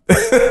 Yep.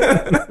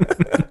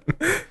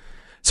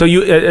 So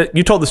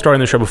you told the story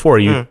on the show before.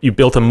 You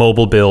built a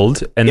mobile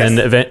build, and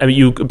then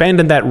you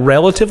abandoned that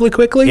relatively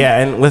quickly. Yeah,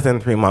 and within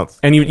 3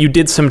 months. And you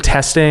did some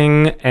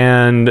testing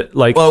and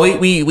like. Well,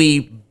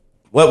 we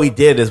what we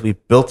did is we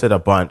built it a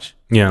bunch.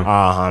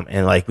 Yeah.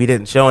 And like we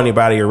didn't show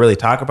anybody or really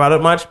talk about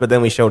it much, but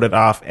then we showed it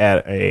off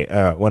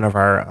at one of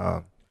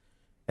our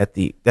at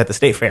the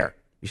state fair.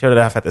 We showed it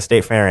off at the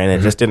state fair, and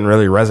it just didn't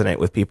really resonate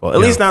with people. At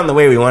least not in the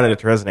way we wanted it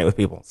to resonate with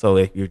people. So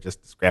you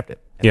just scrapped it.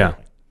 Yeah.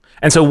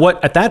 And so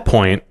at that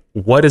point,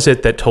 what is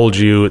it that told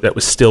you that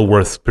was still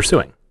worth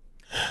pursuing?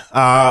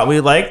 We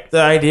liked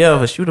the idea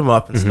of a shoot 'em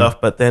up and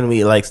stuff, but then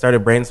we like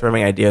started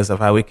brainstorming ideas of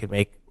how we could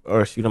make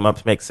or shoot 'em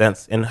ups make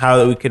sense and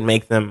how we could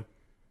make them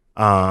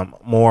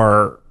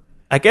more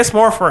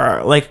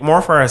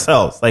for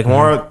ourselves, like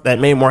more that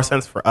made more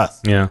sense for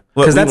us. Yeah,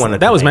 because that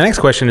was my next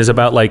question is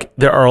about like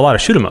there are a lot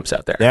of shoot 'em ups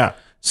out there. Yeah.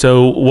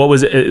 So what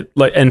was it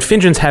like? And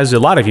Fingeance has a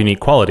lot of unique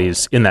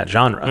qualities in that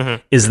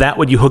genre. Is that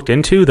what you hooked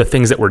into? The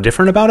things that were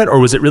different about it, or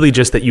was it really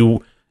just that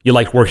you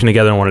liked working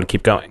together and wanted to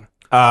keep going?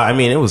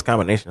 It was a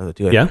combination of the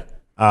two. Yeah.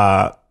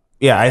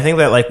 I think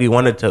that like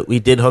we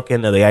did hook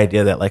into the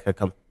idea that like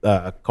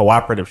a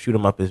cooperative shoot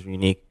 'em up is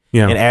unique.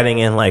 Yeah. And adding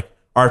in like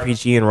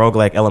RPG and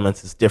roguelike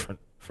elements is different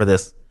for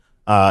this.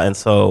 And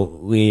so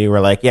we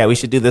were like, yeah, we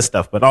should do this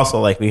stuff. But also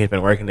like we had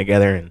been working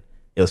together and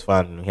it was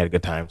fun and we had a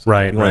good time. So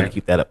we wanted to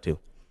keep that up too.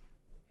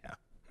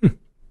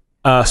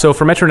 So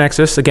for Metro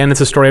Nexus, again,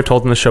 it's a story I've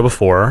told in the show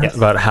before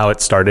about how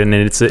it started, and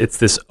it's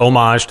this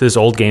homage to this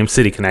old game,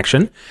 City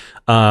Connection.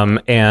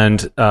 That's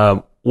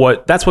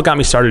what got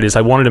me started is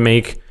I wanted to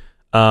make.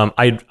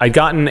 I'd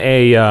gotten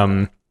a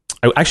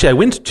I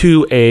went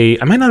to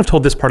I might not have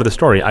told this part of the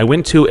story. I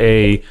went to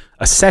a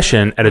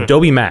session at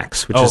Adobe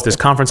Max, which is this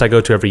conference I go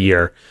to every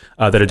year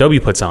that Adobe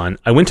puts on.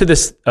 I went to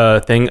this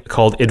thing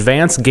called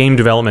Advanced Game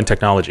Development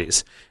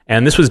Technologies.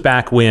 And this was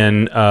back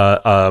when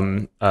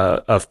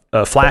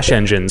Flash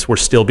engines were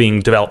still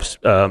being developed.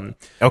 I'm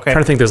trying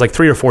to think, there's like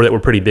 3 or 4 that were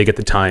pretty big at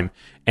the time.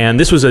 And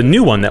this was a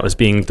new one that was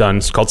being done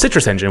called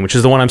Citrus Engine, which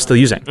is the one I'm still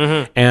using.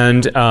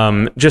 And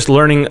just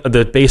learning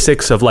the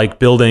basics of like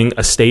building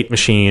a state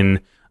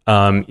machine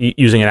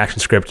using an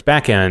ActionScript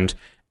backend.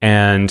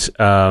 And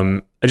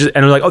I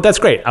was like, oh, that's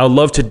great. I would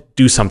love to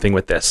do something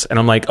with this. And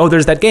I'm like, oh,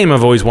 there's that game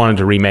I've always wanted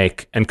to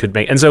remake and could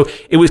make. And so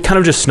it was kind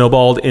of just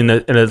snowballed in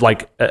a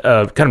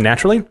kind of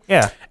naturally.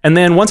 Yeah. And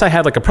then once I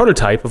had like a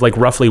prototype of like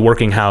roughly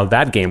working how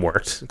that game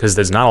worked, because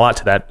there's not a lot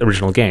to that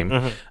original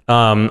game,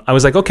 I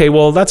was like, okay,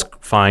 well, that's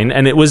fine.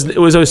 And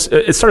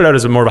it started out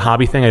as more of a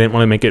hobby thing. I didn't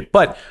want to make it.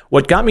 But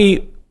what got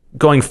me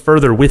going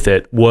further with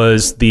it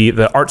was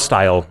the art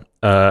style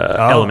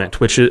element,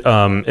 which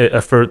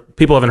for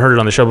people who haven't heard it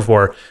on the show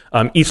before,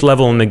 each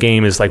level in the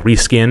game is like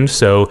reskinned.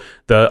 So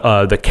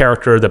the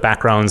character, the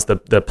backgrounds,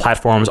 the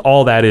platforms,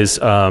 all that is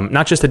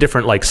not just a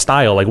different like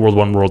style, like World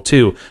 1, World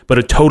 2, but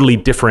a totally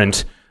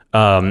different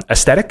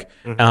aesthetic.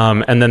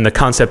 And then the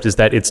concept is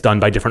that it's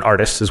done by different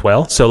artists as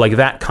well. So like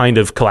that kind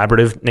of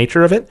collaborative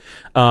nature of it.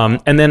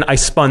 And then I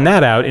spun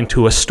that out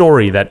into a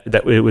story that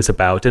it was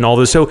about and all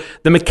this. So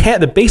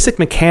the basic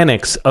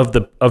mechanics of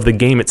the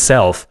game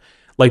itself,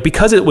 like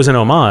because it was an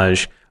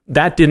homage,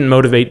 that didn't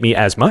motivate me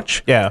as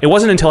much. Yeah. It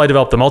wasn't until I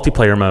developed the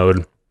multiplayer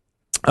mode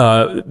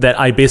that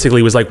I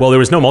basically was like, well, there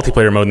was no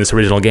multiplayer mode in this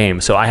original game,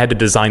 so I had to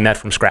design that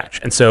from scratch.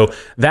 And so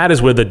that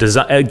is where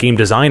the game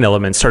design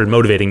elements started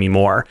motivating me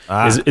more.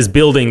 Is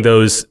building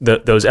those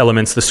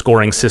elements, the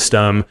scoring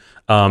system,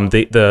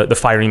 the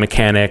firing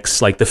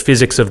mechanics, like the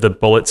physics of the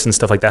bullets and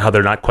stuff like that. How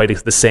they're not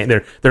quite the same.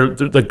 They're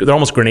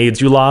almost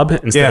grenades you lob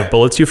instead of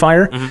bullets you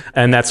fire,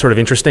 and that's sort of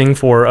interesting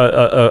for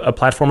a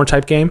platformer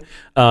type game.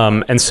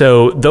 And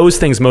so those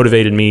things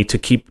motivated me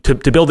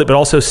to build it, but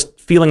also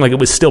feeling like it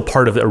was still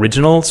part of the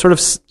original sort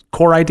of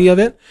core idea of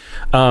it.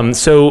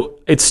 So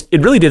it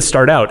really did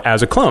start out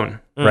as a clone,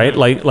 right?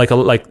 Like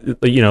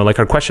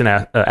our question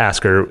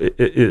asker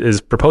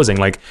is proposing,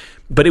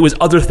 but it was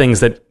other things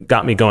that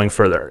got me going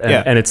further,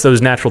 and it's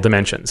those natural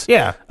dimensions.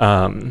 Yeah.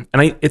 And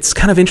it's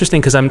kind of interesting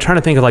because I'm trying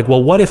to think of like,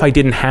 well, what if I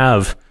didn't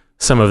have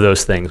some of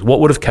those things? What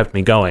would have kept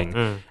me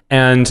going?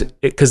 And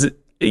because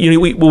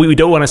we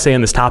don't want to say in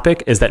this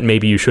topic is that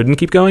maybe you shouldn't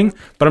keep going,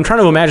 but I'm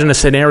trying to imagine a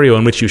scenario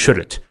in which you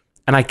shouldn't.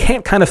 And I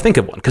can't kind of think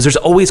of one because there's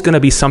always going to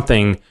be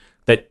something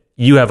that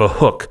you have a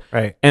hook.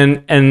 Right.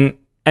 And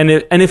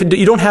if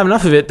you don't have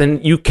enough of it,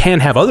 then you can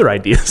have other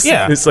ideas.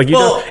 Yeah. It's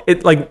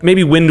like,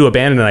 maybe when to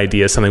abandon an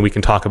idea is something we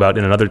can talk about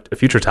in a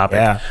future topic.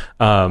 Yeah.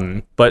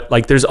 But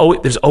like, there's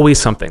always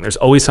something. There's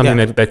always something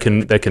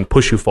that can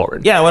push you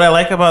forward. Yeah. What I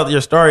like about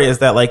your story is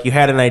that like you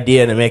had an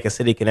idea to make a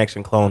City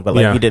Connection clone, but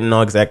like you didn't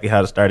know exactly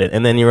how to start it.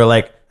 And then you were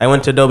like, I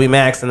went to Adobe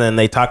Max and then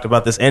they talked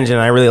about this engine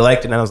and I really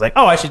liked it. And I was like,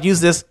 oh, I should use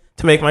this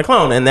to make my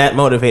clone. And that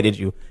motivated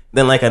you.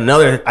 Then like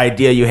another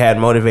idea you had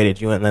motivated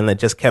you. And then it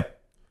just kept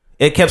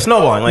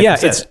snowballing. Like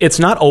it's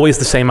not always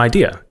the same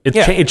idea.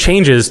 It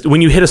changes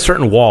when you hit a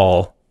certain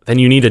wall. Then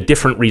you need a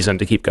different reason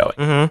to keep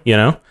going. You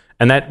know,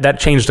 and that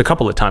changed a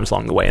couple of times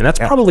along the way, and that's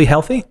probably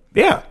healthy.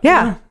 Yeah.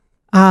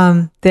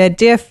 The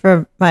idea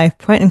for my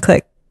point and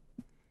click,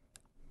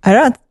 I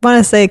don't want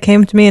to say it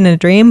came to me in a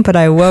dream, but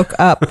I woke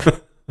up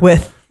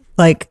with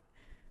like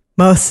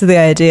most of the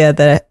idea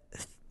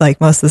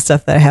most of the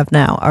stuff that I have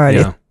now already.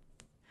 Yeah.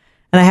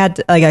 And I had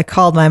to, I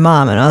called my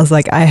mom and I was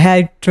like, I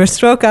had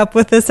just woke up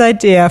with this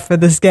idea for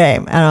this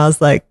game. And I was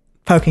like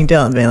poking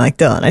Dylan, being like,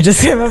 Dylan, I just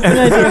came up with an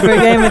idea for a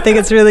game. I think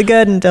it's really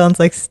good. And Dylan's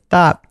like,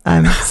 stop,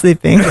 I'm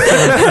sleeping. And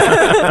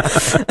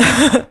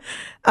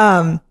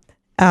I've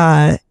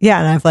I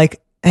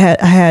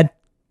had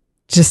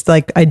just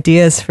like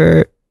ideas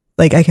for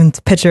I can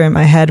picture in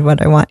my head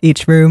what I want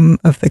each room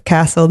of the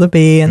castle to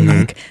be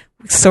and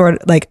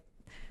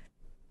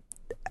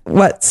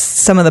what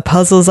some of the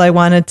puzzles I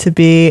wanted to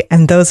be,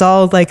 and those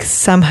all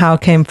somehow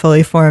came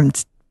fully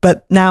formed.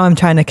 But now I'm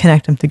trying to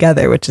connect them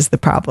together, which is the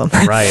problem.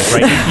 Right.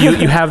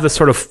 You have this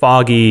sort of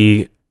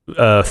foggy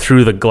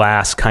through the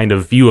glass kind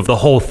of view of the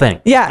whole thing.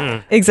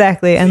 Yeah,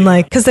 exactly. And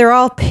because they're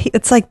all,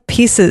 it's like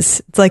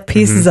pieces. It's like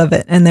pieces of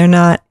it, and they're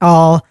not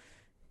all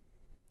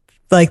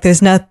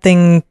there's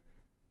nothing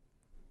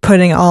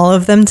putting all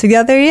of them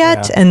together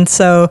yet. Yeah. And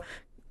so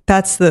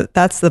that's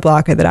the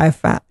blocker that I've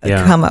found,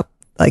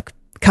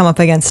 come up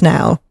against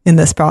now in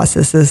this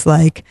process is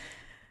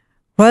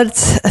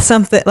what's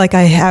something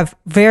I have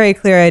very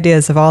clear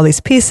ideas of all these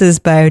pieces,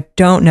 but I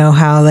don't know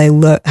how they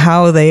look,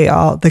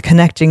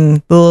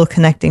 the little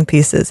connecting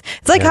pieces.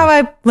 It's how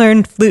I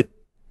learned flute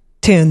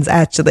tunes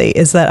actually,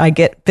 is that I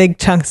get big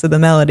chunks of the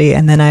melody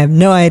and then I have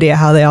no idea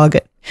how they all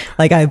get,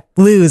 I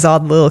lose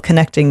all the little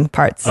connecting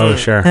parts. Oh,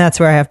 sure. And that's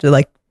where I have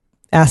to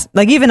ask,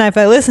 even if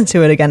I listen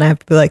to it again, I have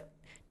to be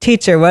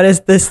teacher, what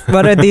is this?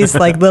 What are these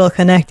little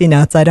connecting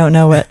notes? I don't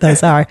know what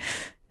those are.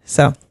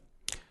 So,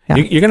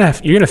 Yeah.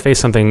 You're gonna face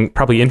something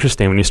probably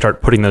interesting when you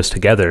start putting those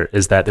together.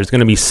 Is that there's going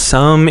to be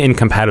some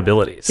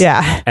incompatibilities,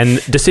 Yeah. and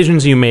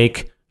decisions you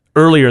make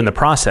earlier in the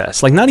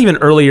process, like not even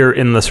earlier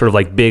in the sort of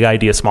like big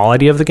idea, small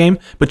idea of the game,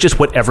 but just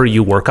whatever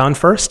you work on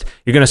first,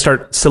 you're going to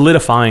start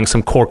solidifying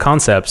some core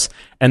concepts,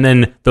 and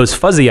then those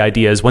fuzzy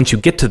ideas, once you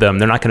get to them,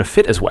 they're not going to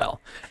fit as well,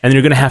 and then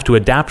you're going to have to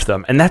adapt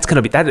them, and that's going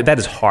to be that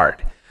is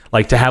hard.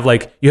 Like to have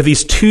like you have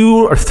these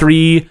 2 or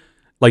 3.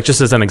 Like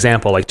just as an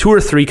example, like 2 or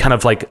 3 kind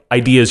of like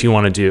ideas you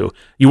want to do.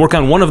 You work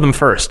on one of them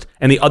first,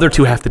 and the other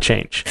 2 have to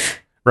change,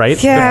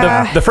 right?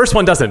 Yeah. The first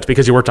one doesn't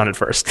because you worked on it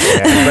first.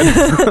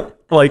 But,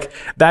 like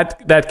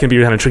that can be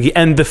kind of tricky,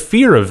 and the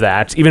fear of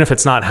that, even if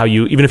it's not how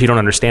you, even if you don't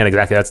understand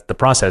exactly that's the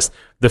process,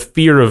 the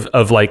fear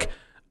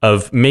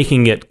of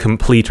making it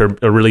complete or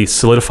really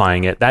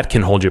solidifying it, that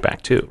can hold you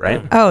back too,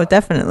 right? Oh,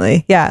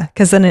 definitely. Yeah.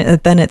 Because then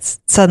it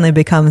suddenly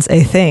becomes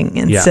a thing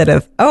instead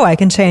of, oh, I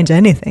can change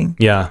anything.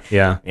 Yeah.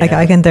 Like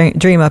I can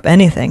dream up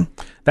anything.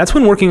 That's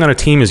when working on a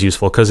team is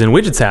useful, because in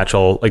Widget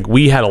Satchel, like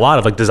we had a lot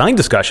of like design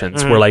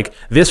discussions where like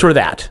this or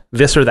that,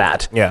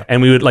 Yeah.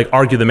 and we would like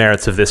argue the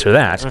merits of this or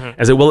that.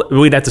 As it well,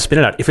 we'd have to spin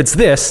it out. If it's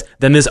this,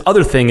 then this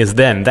other thing is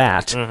then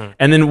that,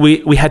 and then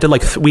we had to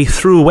like we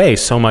threw away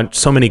so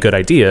many good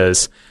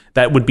ideas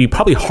that would be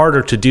probably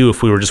harder to do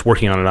if we were just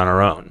working on it on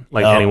our own,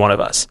 like any one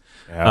of us.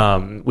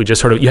 Yeah. We just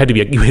sort of you had to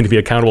be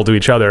accountable to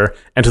each other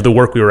and to the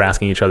work we were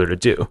asking each other to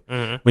do.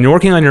 When you're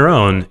working on your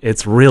own,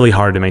 it's really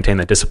hard to maintain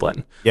that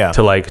discipline. Yeah.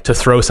 To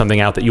throw something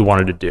out that you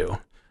wanted to do,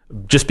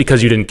 just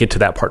because you didn't get to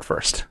that part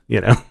first. You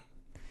know.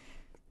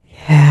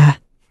 Yeah.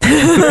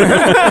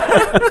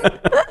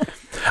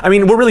 I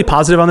mean, we're really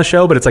positive on the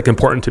show, but it's like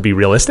important to be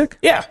realistic.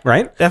 Yeah.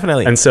 Right.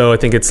 Definitely. And so I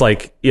think it's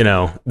like, you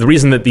know, the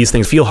reason that these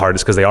things feel hard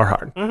is because they are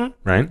hard.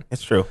 Right.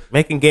 It's true.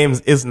 Making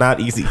games is not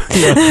easy.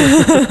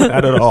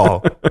 Not at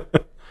all.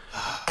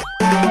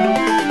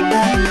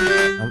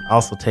 I'm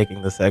also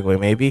taking the segue,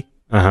 maybe.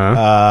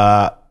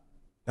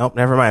 Nope,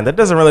 never mind. That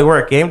doesn't really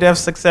work. Game dev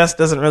success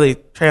doesn't really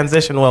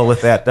transition well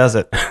with that, does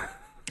it?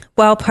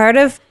 Well, part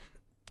of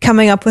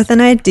coming up with an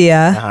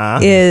idea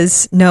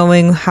is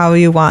knowing how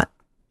you want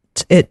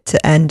it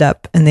to end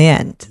up in the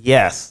end.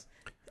 Yes.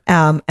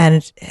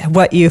 And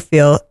what you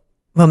feel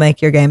will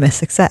make your game a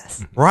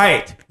success.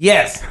 Right.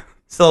 Yes.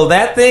 So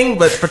that thing,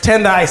 but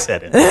pretend I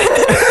said it.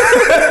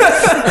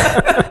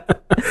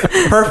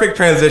 Perfect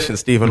transition,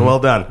 Stephen. Well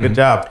done. Good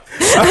job.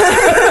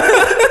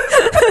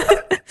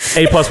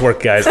 A+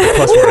 work, guys. A+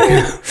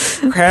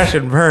 work. Crash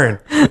and burn.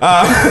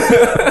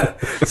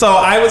 So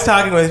I was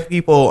talking with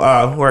people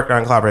who worked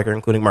on Clawbreaker,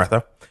 including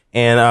Martha,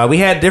 and we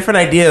had different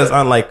ideas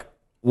on like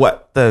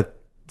what the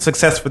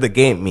success for the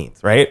game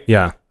means, right?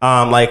 Yeah.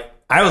 Like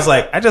I was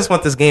like, I just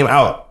want this game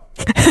out.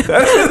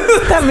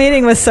 That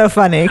meeting was so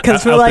funny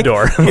because we're out like, the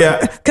door. Yeah.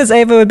 Because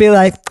Ava would be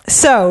like,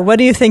 so what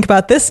do you think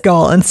about this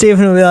goal? And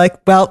Stephen would be like,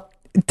 well,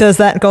 does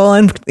that goal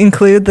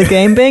include the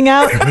game being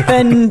out?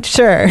 Then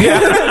sure. Yeah.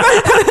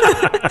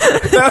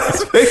 That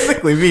was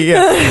basically me.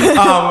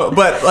 Yeah.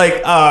 But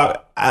like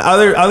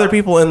other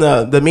people in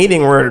the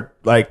meeting were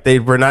like, they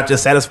were not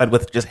just satisfied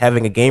with just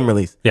having a game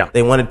release. Yeah.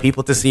 They wanted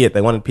people to see it.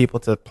 They wanted people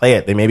to play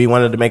it. They maybe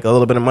wanted to make a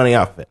little bit of money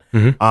off of it.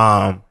 And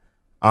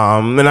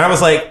I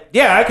was like,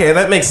 yeah, okay,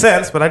 that makes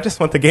sense, but I just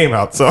want the game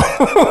out. So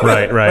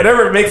right.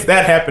 whatever makes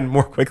that happen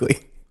more quickly.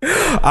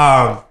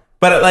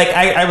 But like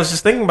I was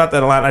just thinking about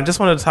that a lot. And I just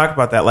wanted to talk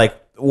about that. Like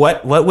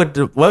what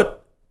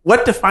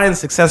defines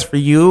success for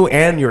you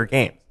and your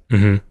game?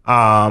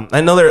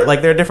 I know there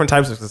are different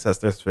types of success.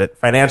 There's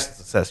financial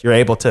success. You're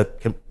able to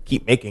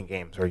keep making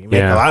games, or you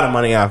make a lot of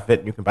money off it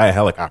and you can buy a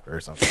helicopter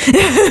or something.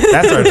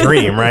 That's our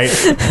dream, right?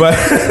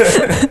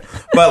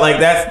 But like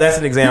that's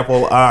an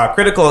example.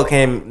 Critical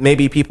came,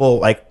 maybe people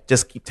like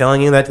just keep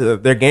telling you that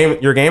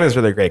your game is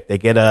really great. They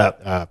get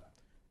a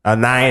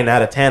 9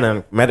 out of 10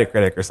 on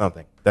Metacritic or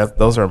something.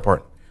 Those are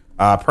important.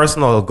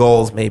 Personal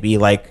goals, maybe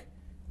like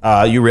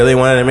you really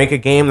wanted to make a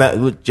game that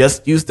would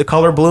just use the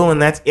color blue and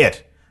that's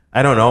it.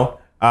 I don't know.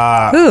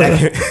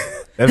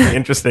 That'd be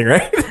interesting,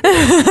 right?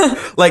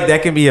 Like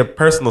that can be a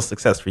personal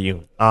success for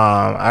you.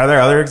 Are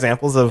there other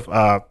examples of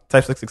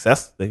types of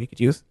success that you could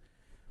use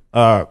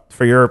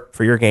for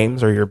your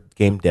games or your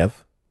game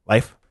dev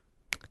life?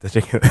 Those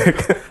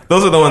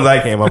are the ones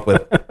I came up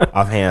with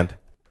offhand.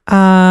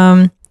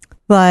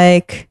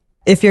 Like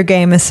if your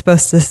game is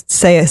supposed to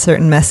say a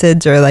certain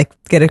message or like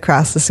get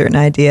across a certain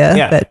idea,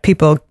 that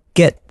people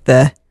get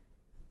the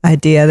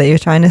idea that you're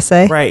trying to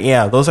say. Right.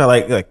 Yeah. Those are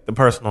like the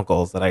personal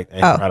goals that I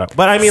brought up.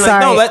 But I mean,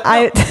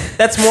 like,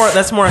 that's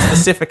more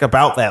specific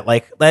about that.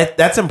 Like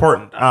that's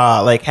important.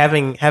 Like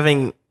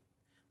having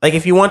like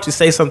if you want to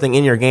say something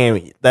in your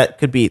game, that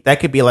could be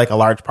like a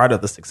large part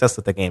of the success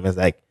of the game is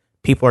like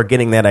people are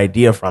getting that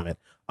idea from it.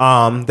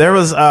 There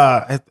was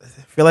I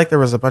feel like there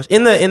was a bunch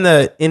in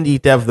the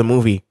indie dev the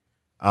movie,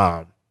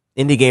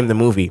 indie game the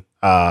movie.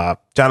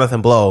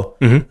 Jonathan Blow,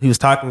 he was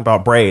talking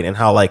about Braid and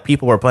how like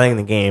people were playing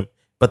the game,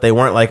 but they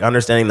weren't like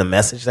understanding the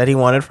message that he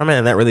wanted from it,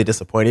 and that really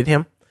disappointed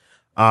him.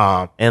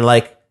 And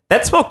like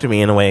that spoke to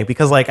me in a way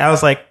because like I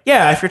was like,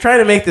 yeah, if you're trying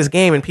to make this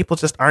game and people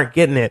just aren't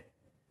getting it,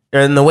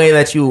 in the way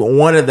that you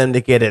wanted them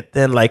to get it,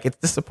 then like it's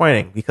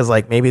disappointing because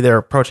like maybe they're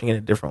approaching it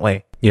a different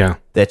way. Yeah.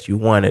 That you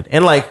wanted.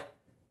 And like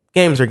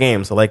games are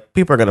games. So like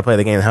people are going to play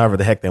the game however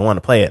the heck they want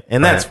to play it.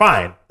 And that's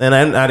fine. And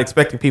I'm not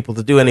expecting people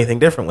to do anything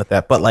different with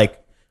that. But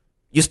like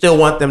you still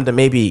want them to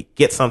maybe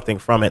get something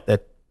from it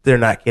that they're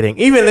not getting.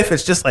 Even if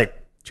it's just like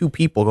two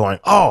people going,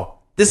 oh,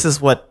 this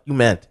is what you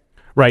meant.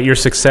 Right, your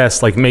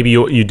success, like maybe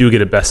you do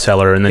get a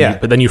bestseller, and then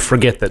but then you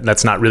forget that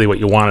that's not really what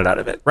you wanted out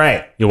of it.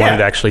 Right. You wanted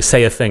to actually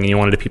say a thing, and you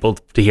wanted people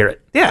to hear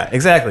it. Yeah,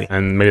 exactly.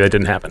 And maybe that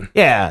didn't happen.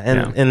 Yeah,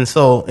 and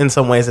so in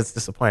some ways it's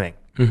disappointing.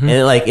 Mm-hmm.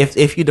 And like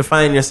if you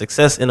define your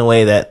success in a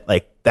way that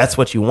like that's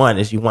what you want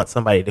is you want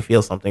somebody to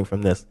feel something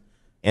from this,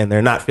 and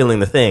they're not feeling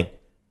the thing,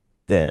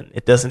 then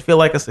it doesn't feel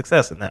like a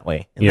success in that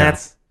way, and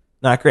that's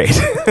not great.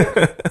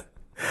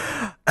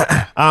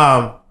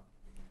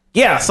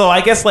 Yeah, so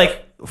I guess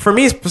like for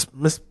me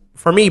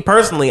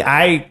personally,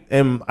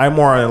 I'm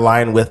more in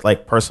line with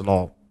like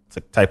personal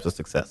types of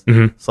success.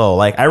 Mm-hmm. So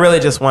like I really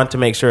just want to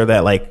make sure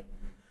that like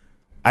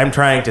I'm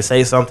trying to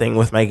say something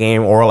with my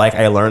game, or like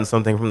I learned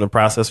something from the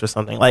process or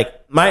something.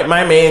 Like my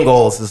main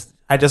goals is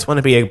I just want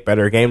to be a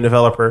better game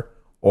developer,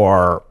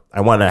 or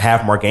I want to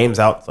have more games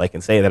out so I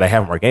can say that I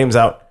have more games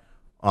out.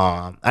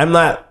 I'm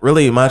not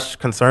really much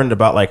concerned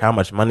about like how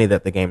much money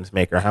that the games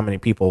make or how many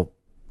people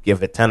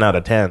give it 10 out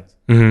of 10s.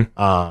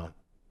 Mm-hmm.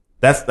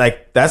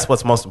 That's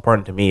what's most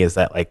important to me is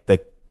that like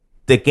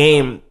the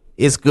game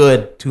is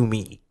good to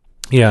me.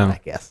 Yeah, I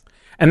guess.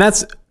 And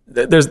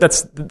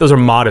those are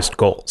modest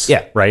goals.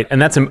 Yeah. Right.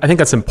 And I think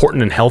that's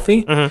important and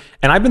healthy. Mm-hmm.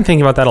 And I've been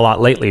thinking about that a lot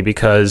lately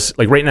because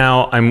like right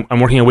now I'm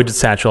working on Widget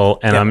Satchel,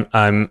 and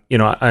I'm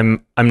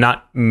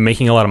not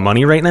making a lot of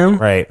money right now.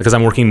 Right. Because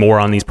I'm working more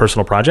on these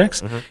personal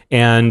projects. Mm-hmm.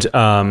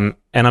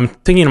 And I'm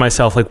thinking to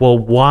myself like, well,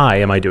 why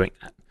am I doing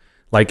that?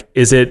 Like,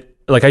 is it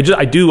like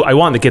I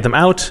want to get them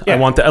out. Yeah. I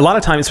want a lot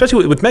of time,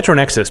 especially with Metro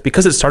Nexus,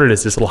 because it started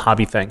as this little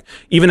hobby thing.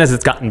 Even as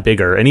it's gotten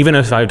bigger, and even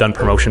if I've done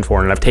promotion for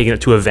it, and I've taken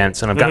it to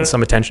events, and I've gotten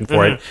some attention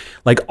for it,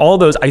 like all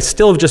those, I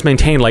still have just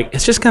maintained like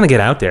it's just gonna get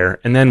out there,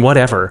 and then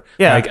whatever.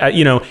 Yeah. Like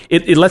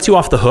it lets you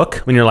off the hook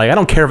when you're like, I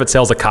don't care if it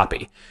sells a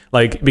copy,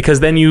 like because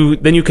then you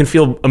can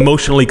feel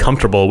emotionally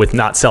comfortable with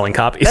not selling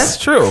copies. That's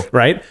true,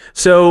 right?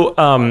 So,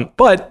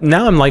 but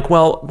now I'm like,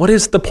 well, what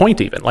is the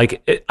point even?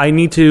 Like, I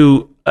need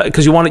to.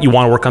 Because you want to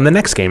work on the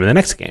next game and the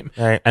next game,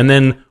 right. And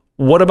then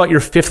what about your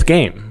fifth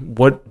game?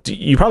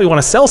 You probably want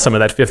to sell some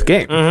of that fifth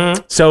game.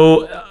 Mm-hmm.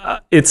 So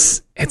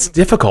it's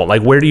difficult.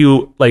 Like where do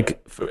you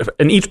like?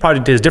 And each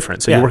project is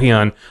different. So you're working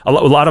on a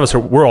lot of us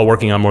we're all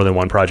working on more than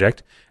one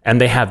project, and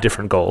they have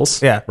different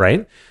goals. Yeah,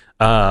 right.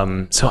 So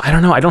I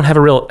don't know. I don't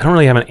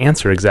really have an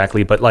answer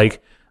exactly, but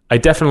like I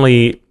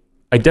definitely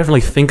I've been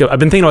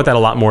thinking about that a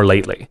lot more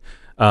lately.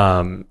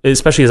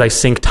 Especially as I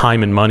sink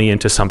time and money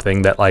into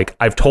something that like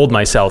I've told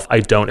myself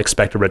I don't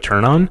expect a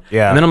return on.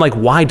 Yeah. And then I'm like,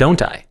 why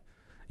don't I?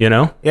 You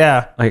know?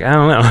 Yeah. Like, I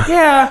don't know.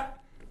 Yeah.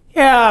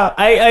 Yeah.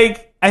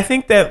 I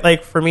think that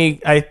like for me,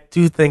 I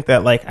do think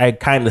that like I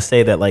kind of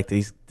say that like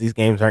these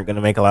games aren't going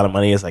to make a lot of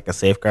money as like a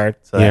safeguard.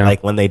 So that,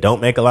 like when they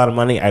don't make a lot of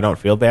money, I don't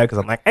feel bad because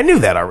I'm like, I knew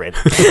that already.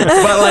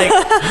 But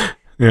like,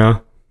 yeah.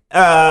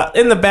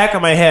 In the back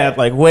of my head,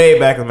 like way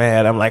back of my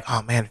head, I'm like,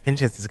 oh man,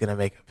 Vengeance is going to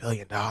make $1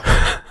 billion.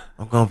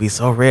 I'm going to be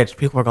so rich.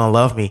 People are going to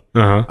love me.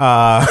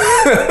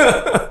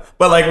 Uh-huh.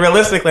 But like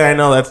realistically, I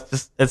know that's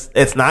just,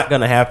 it's not going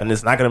to happen.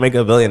 It's not going to make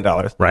 $1 billion.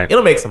 Right.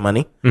 It'll make some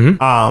money.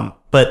 Mm-hmm.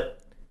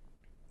 But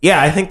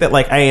yeah, I think that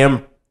like I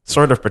am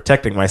sort of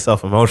protecting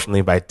myself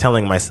emotionally by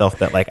telling myself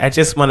that like, I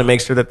just want to make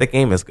sure that the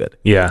game is good.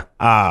 Yeah.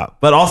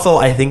 But also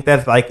I think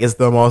that like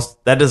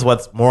that is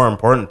what's more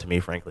important to me,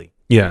 frankly.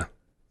 Yeah.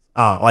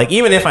 Like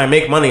even if I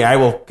make money, I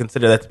will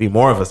consider that to be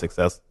more of a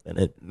success than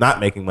it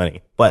not making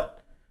money. But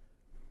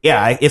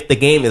yeah, if the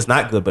game is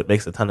not good but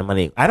makes a ton of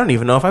money, I don't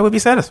even know if I would be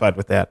satisfied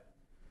with that.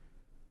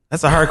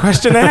 That's a hard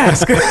question to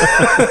ask.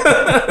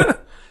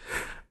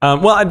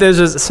 Well,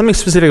 there's something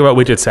specific about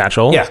Widget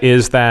Satchel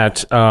is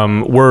that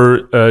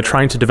we're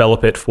trying to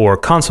develop it for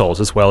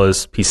consoles as well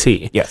as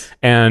PC. Yes.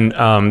 And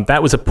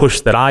that was a push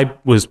that I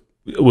was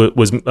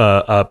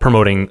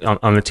promoting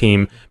on the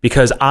team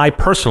because I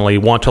personally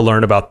want to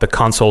learn about the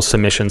console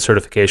submission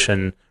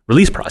certification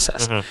release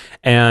process.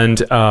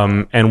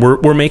 Mm-hmm. And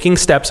we're making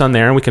steps on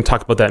there, and we can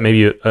talk about that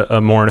maybe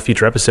more in a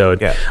future episode.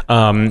 Yeah.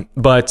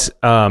 But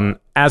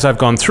as I've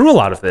gone through a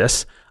lot of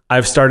this,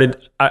 I started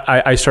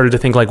to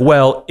think like,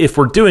 well, if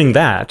we're doing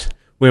that,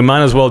 we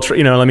might as well,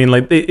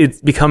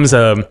 it becomes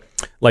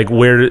like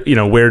where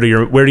do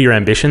your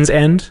ambitions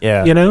end?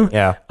 Yeah. You know?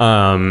 Yeah.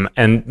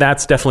 And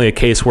that's definitely a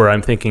case where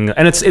I'm thinking,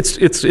 and it's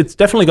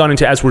definitely gone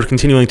into, as we're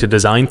continuing to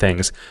design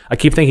things, I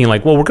keep thinking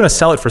like, well, we're going to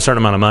sell it for a certain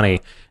amount of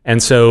money.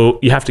 And so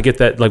you have to get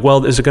that, like,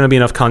 well, is there going to be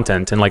enough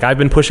content? And like, I've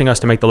been pushing us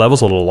to make the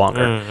levels a little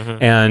longer.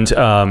 Mm-hmm. And,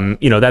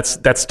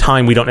 that's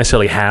time we don't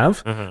necessarily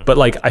have, but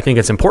like, I think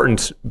it's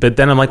important. But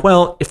then I'm like,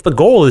 well, if the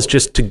goal is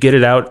just to get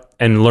it out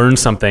and learn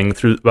something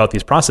about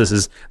these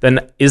processes, then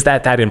is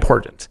that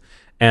important?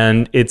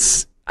 And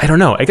I don't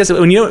know. I guess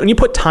when you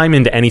put time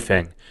into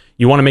anything,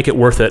 you want to make it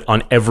worth it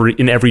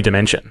in every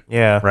dimension.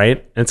 Yeah. Right.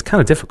 And it's kind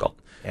of difficult.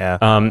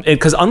 Yeah.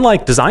 Because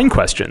unlike design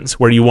questions,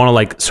 where you want to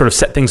like sort of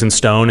set things in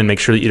stone and make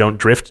sure that you don't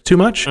drift too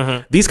much,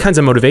 these kinds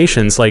of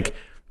motivations, like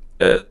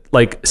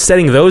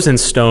setting those in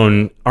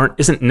stone,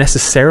 isn't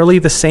necessarily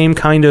the same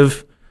kind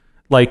of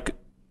like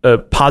a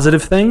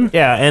positive thing.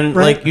 Yeah, and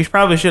like you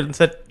probably shouldn't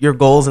set your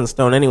goals in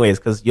stone anyways,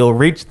 because you'll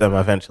reach them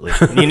eventually.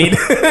 You need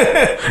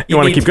you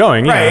want to keep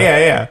going, right?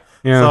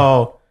 Yeah.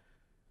 So,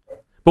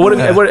 but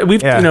what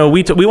we've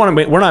we want to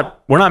make, we're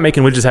not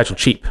making Widget Satchel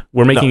cheap.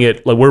 We're making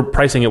it like we're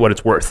pricing it what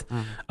it's worth,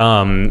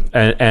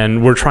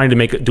 and we're trying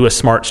to do a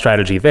smart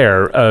strategy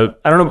there.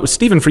 I don't know,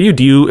 Stephen, for you,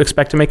 do you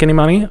expect to make any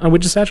money on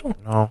Widget Satchel?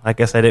 No, I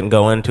guess I didn't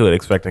go into it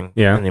expecting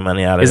any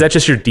money out of it. Is that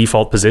just your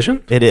default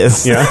position? It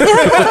is. Yeah.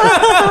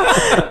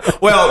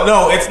 Well,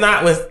 no, it's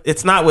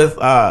not with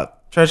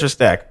Treasure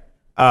Stack.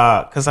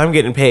 Because I'm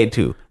getting paid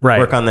to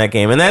work on that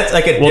game, and that's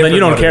like well, then you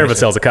don't care if it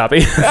sells a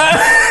copy.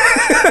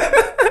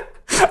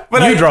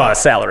 But you draw a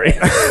salary.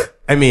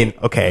 I mean,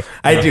 okay,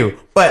 I do,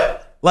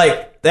 but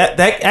like that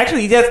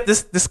actually,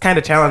 this kind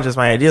of challenges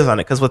my ideas on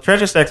it. Because with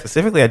Treasure Stack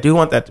specifically, I do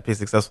want that to be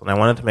successful, and I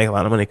want it to make a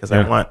lot of money because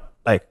I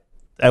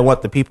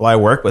want the people I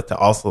work with to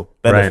also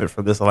benefit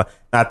from this a lot.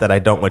 Not that I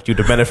don't want you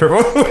to benefit from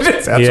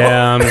it.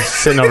 Yeah, I'm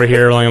sitting over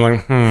here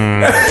like,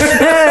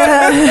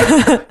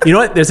 You know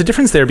what? There's a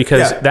difference there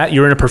because that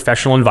you're in a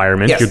professional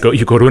environment. Yes.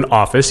 You go to an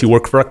office. You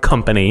work for a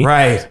company.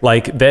 Right.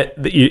 Like that,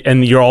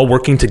 and you're all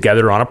working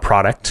together on a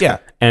product. Yeah.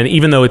 And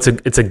even though it's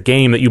a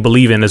game that you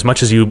believe in as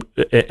much as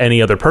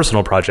any other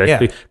personal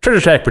project,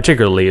 Treasure Stack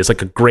particularly is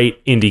like a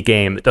great indie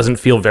game that doesn't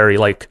feel very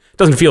like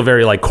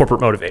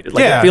corporate motivated.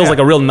 Like it feels like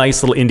a real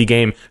nice little indie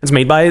game that's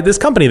made by this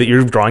company that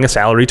you're drawing a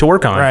salary to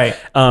work on. Right.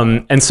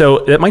 And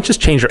so that might just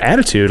change your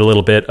attitude a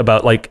little bit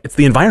about like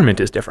the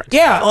environment is different.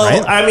 Yeah. Well,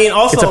 right? I mean,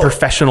 also it's a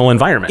professional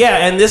environment.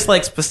 Yeah, and this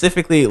like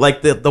specifically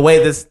like the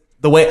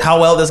way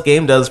how well this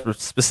game does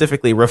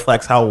specifically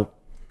reflects how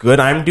good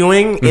I'm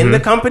doing in the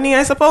company,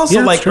 I suppose.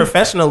 So like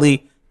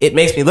professionally, it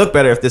makes me look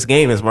better if this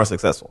game is more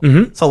successful.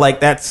 So like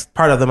that's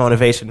part of the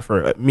motivation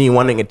for me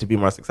wanting it to be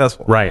more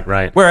successful.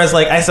 Right. Whereas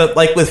like I said,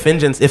 like with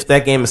Vengeance, if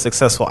that game is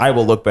successful, I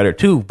will look better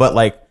too. But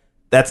like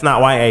that's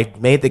not why I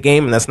made the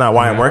game, and that's not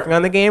why I'm working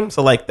on the game.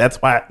 So like that's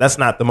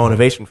not the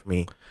motivation for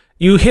me.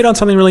 You hit on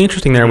something really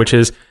interesting there, which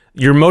is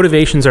your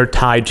motivations are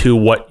tied to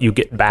what you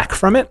get back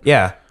from it.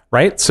 Yeah.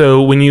 Right.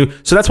 So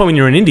that's why when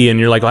you're an indie and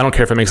you're like, well, I don't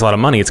care if it makes a lot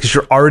of money. It's because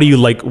you're already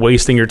like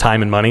wasting your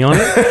time and money on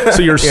it.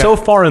 So you're so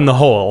far in the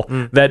hole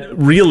that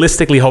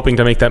realistically hoping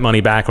to make that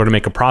money back or to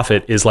make a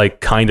profit is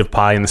like kind of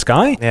pie in the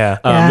sky.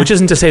 Yeah. Which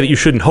isn't to say that you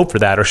shouldn't hope for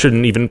that or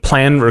shouldn't even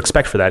plan or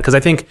expect for that. Because I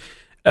think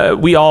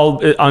we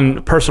all,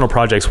 on personal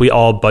projects, we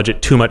all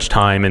budget too much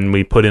time and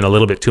we put in a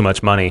little bit too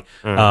much money.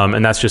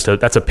 And that's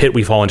a pit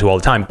we fall into all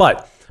the time.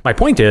 But my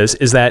point is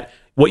that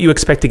what you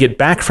expect to get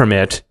back from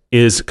it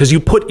is because you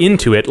put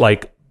into it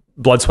like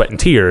blood, sweat, and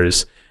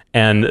tears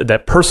and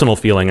that personal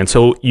feeling. And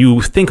so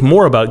you think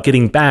more about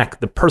getting back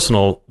the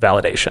personal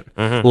validation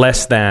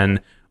less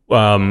than,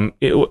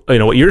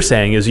 what you're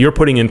saying is you're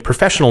putting in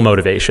professional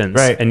motivations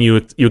and you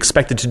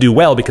expect it to do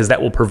well because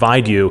that will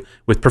provide you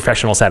with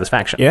professional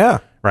satisfaction. Yeah.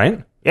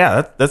 Right?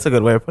 Yeah, that's a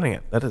good way of putting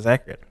it. That is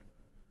accurate.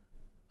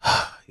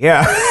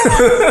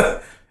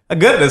 Yeah.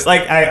 Goodness,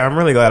 like I'm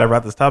really glad I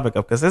brought this topic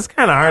up because it's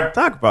kind of hard to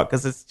talk about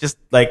because it's just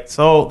like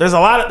so. There's a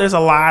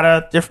lot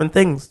of different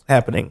things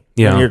happening.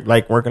 Yeah, when you're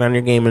like working on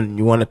your game and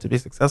you want it to be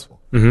successful.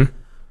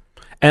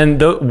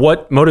 And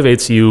what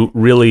motivates you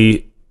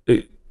really,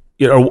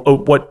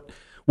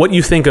 what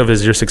you think of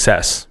as your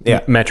success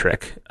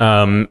metric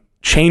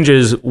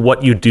changes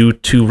what you do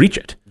to reach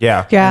it.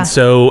 Yeah. And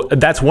so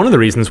that's one of the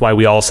reasons why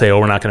we all say,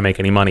 we're not going to make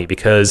any money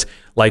because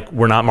like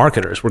we're not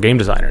marketers, we're game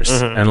designers.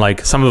 And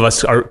like some of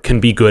us can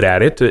be good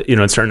at it,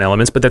 in certain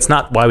elements, but that's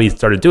not why we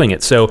started doing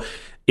it. So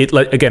it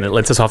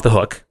lets us off the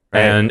hook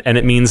and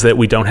it means that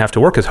we don't have to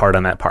work as hard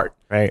on that part.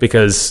 Right.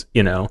 Because,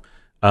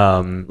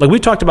 like we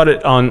talked about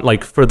it on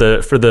like for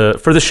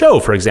the show,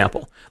 for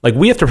example, like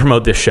we have to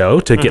promote this show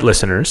to get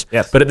listeners,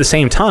 but at the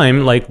same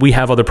time, like we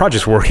have other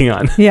projects we're working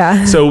on.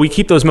 Yeah. So we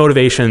keep those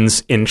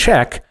motivations in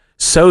check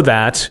so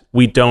that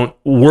we don't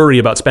worry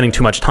about spending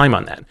too much time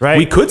on that. Right.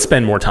 We could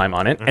spend more time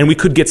on it and we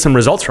could get some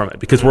results from it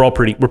because we're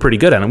pretty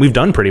good at it. We've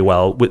done pretty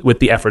well with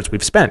the efforts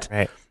we've spent,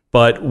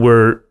 but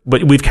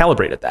we've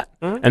calibrated that.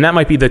 And that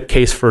might be the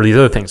case for these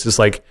other things. It's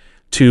like,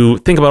 to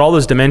think about all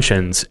those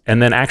dimensions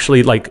and then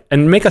actually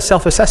and make a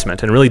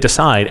self-assessment and really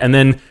decide and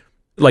then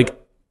like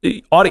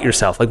audit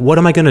yourself. Like, what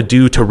am I going to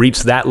do to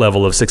reach that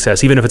level of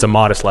success, even if it's a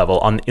modest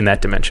level in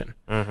that dimension?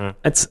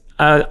 It's,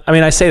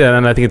 I say that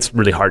and I think it's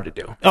really hard to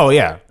do. Oh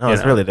yeah. No,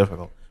 it's really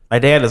difficult. My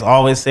dad is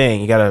always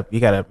saying, you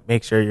gotta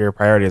make sure your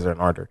priorities are in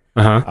order.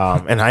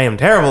 And I am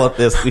terrible at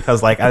this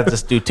because like, I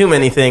just do too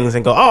many things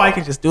and go, I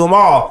can just do them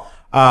all.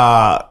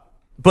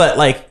 But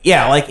like,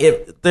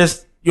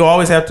 you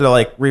always have to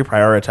like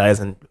reprioritize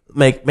and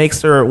make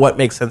sure what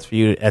makes sense for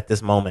you at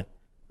this moment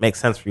makes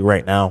sense for you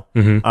right now.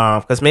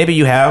 Because maybe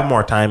you have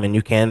more time and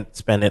you can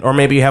spend it, or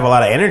maybe you have a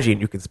lot of energy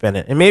and you can spend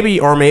it, and maybe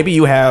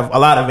you have a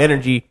lot of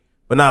energy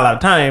but not a lot of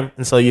time,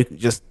 and so you can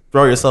just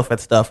throw yourself at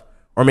stuff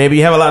or maybe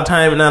you have a lot of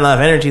time and not enough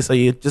energy, so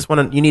you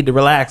need to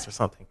relax or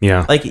something.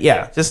 Yeah. Like,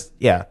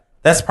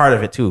 that's part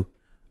of it too.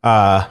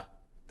 I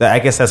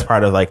guess that's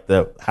part of like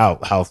the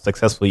how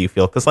successful you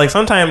feel. Because like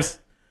sometimes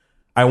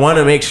I want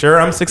to make sure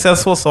I'm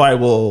successful, so I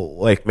will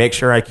like make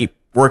sure I keep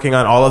working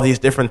on all of these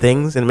different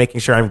things and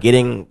making sure I'm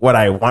getting what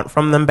I want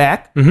from them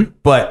back. Mm-hmm.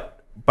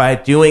 But by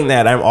doing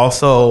that, I'm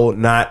also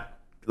not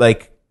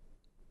like,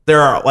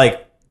 there are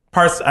like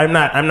parts I'm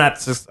not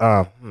just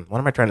what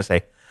am I trying to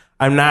say?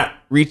 I'm not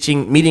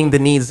meeting the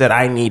needs that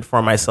I need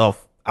for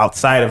myself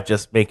outside of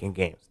just making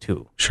games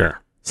too.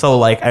 Sure. So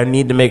like I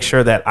need to make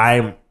sure that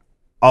I'm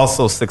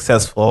also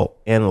successful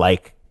in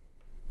like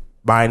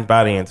mind,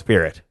 body, and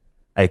spirit,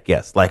 I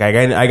guess. Like I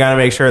got to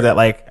make sure that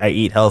like I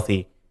eat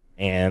healthy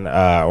and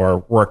or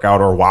work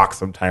out or walk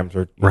sometimes,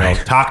 or you know,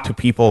 talk to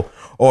people,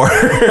 or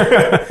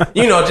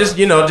just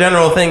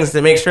general things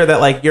to make sure that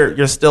like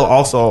you're still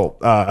also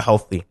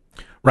healthy.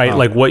 Right.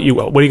 Like what are you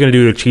going to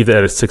do to achieve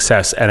that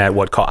success, and at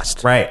what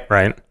cost? Right.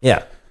 Right.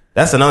 Yeah.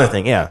 That's another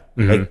thing. Yeah.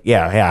 Mm-hmm.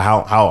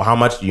 Like, how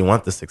much do you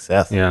want the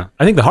success? Yeah.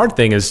 I think the hard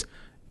thing is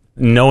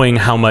knowing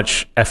how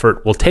much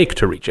effort will take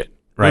to reach it.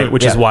 Right.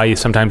 Which is why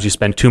sometimes you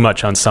spend too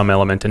much on some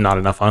element and not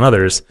enough on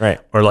others. Right.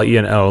 Or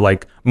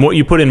like more,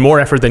 you put in more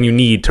effort than you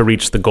need to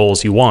reach the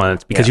goals you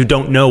want, because you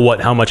don't know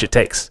how much it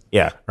takes.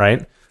 Yeah.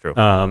 Right. True.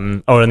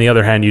 Or on the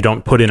other hand, you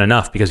don't put in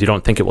enough because you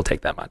don't think it will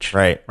take that much.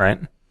 Right. Right.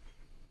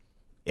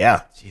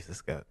 Yeah. Jeez,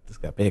 this got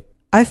big.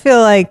 I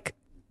feel like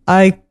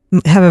I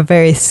have a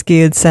very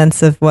skewed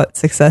sense of what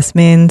success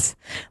means.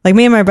 Like,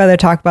 me and my brother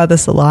talk about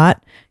this a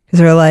lot, because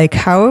we're like,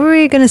 how are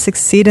we going to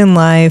succeed in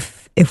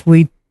life if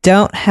we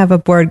don't have a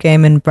board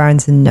game in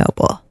Barnes and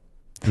Noble?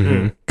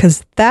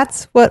 Because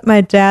that's what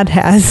my dad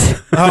has.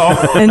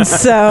 Oh. And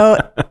so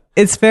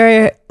it's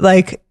very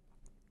like,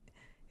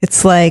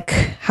 it's like,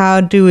 how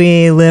do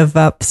we live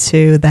up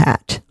to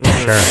that?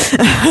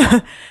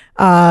 Sure.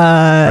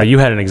 You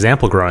had an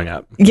example growing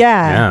up.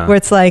 Yeah, where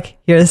it's like,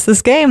 here's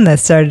this game that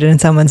started in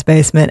someone's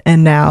basement,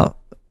 and now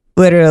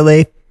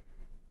literally,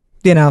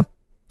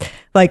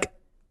 like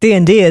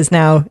D&D is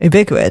now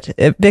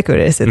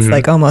ubiquitous. It's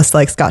like almost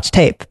like Scotch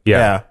tape.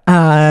 Yeah.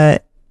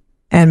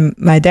 And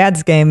my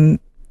dad's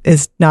game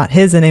is not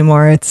his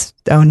anymore. It's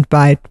owned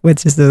by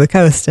Wizards of the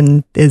Coast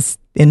and is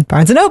in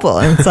Barnes and Noble.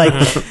 And it's like,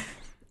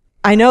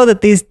 I know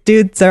that these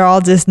dudes are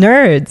all just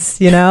nerds,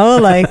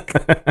 like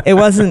it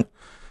wasn't,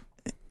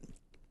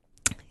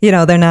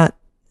 they're not,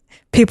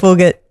 people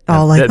get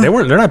all like,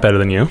 they're not better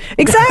than you.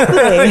 Exactly.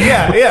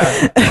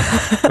 Yeah.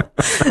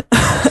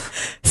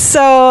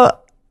 So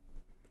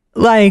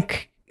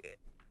like,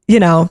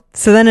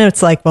 so then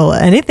it's like, well,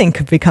 anything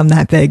could become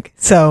that big.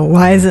 So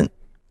why isn't,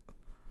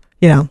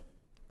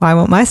 why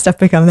won't my stuff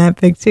become that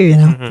big too?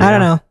 I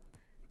don't know.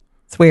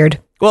 It's weird.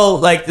 Well,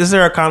 like, is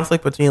there a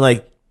conflict between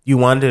like you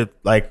want to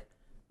like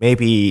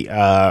maybe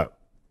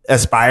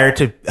aspire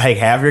to like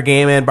have your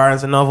game at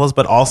Barnes and Nobles,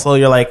 but also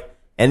you're like,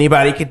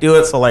 anybody could do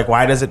it, so like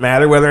why does it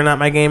matter whether or not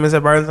my game is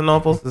at Barnes and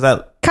Nobles? Is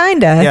that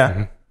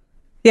kinda?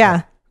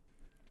 Yeah.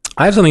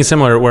 I have something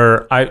similar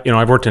where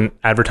I've worked in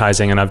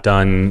advertising and I've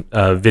done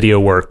video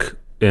work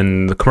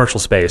in the commercial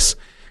space,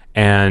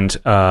 and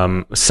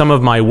some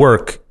of my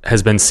work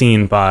has been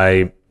seen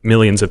by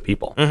millions of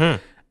people.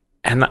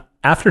 And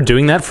after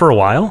doing that for a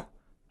while,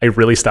 I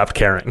really stopped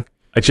caring.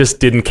 I just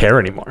didn't care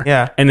anymore.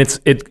 Yeah. And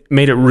it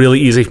made it really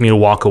easy for me to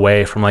walk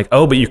away from like,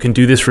 oh, but you can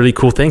do this really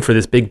cool thing for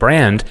this big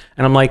brand.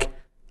 And I'm like,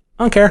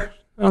 I don't care.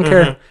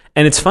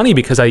 And it's funny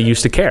because I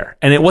used to care,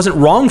 and it wasn't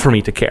wrong for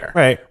me to care.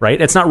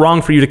 Right. It's not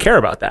wrong for you to care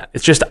about that.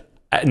 It's just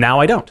now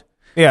I don't.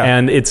 Yeah.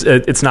 And it's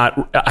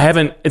not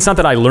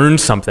that I learned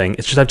something.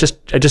 It's just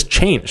I just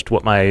changed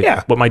what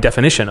my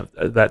definition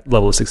of that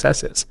level of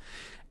success is.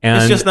 And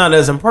it's just not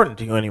as important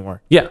to you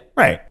anymore. Yeah.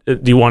 Right.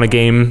 Do you want a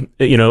game,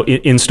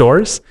 in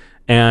stores?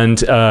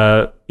 And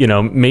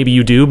maybe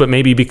you do, but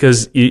maybe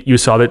because you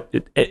saw that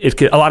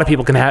a lot of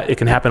people it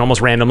can happen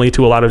almost randomly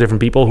to a lot of different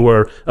people who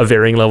are of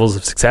varying levels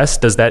of success.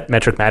 Does that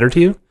metric matter to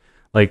you?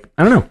 Like,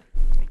 I don't know.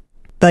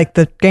 Like,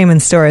 the game in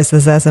stores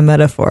is as a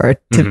metaphor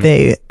to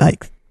be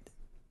like,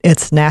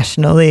 it's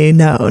nationally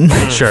known.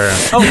 Sure.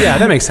 Oh yeah,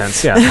 that makes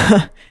sense.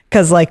 Yeah.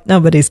 Because like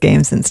nobody's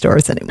games in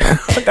stores anymore.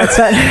 That's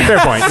a fair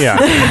point.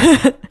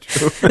 Yeah.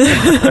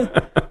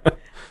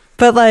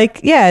 But like,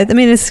 yeah, I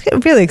mean, it's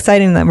really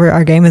exciting that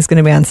our game is going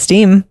to be on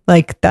Steam.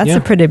 Like, that's a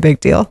pretty big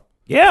deal.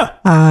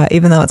 Yeah.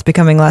 Even though it's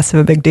becoming less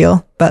of a big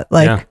deal, but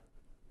like,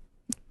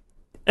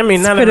 I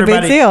mean, not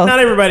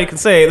everybody can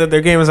say that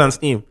their game is on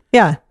Steam.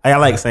 Yeah. I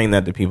like saying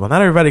that to people.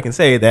 Not everybody can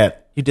say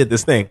that you did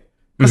this thing.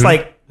 It's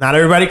like, not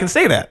everybody can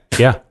say that.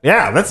 Yeah.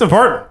 Yeah, that's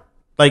important.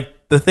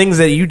 Like, the things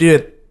that you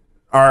did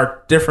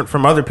are different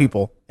from other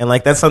people. And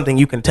like, that's something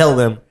you can tell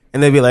them,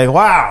 and they'd be like,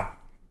 wow,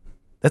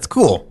 that's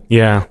cool.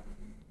 Yeah.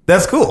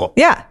 That's cool.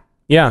 Yeah.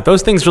 Yeah,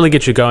 those things really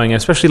get you going,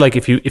 especially like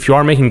if you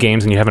are making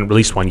games and you haven't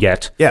released one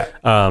yet. Yeah.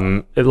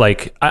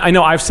 Like I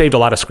know I've saved a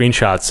lot of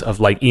screenshots of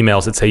like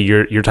emails that say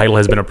your title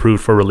has been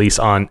approved for release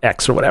on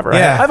X or whatever.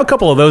 Yeah. I have a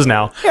couple of those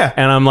now. Yeah.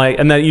 And I'm like,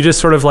 and then you just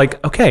sort of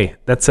like, okay,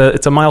 it's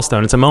a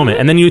milestone, it's a moment,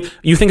 and then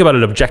you think about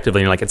it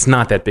objectively, and you're like, it's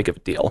not that big of a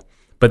deal.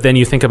 but then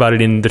you think about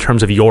it in the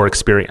terms of your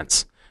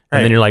experience. And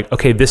Right. then you're like,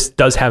 okay, this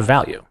does have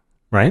value,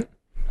 right?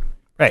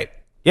 Right.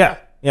 Yeah.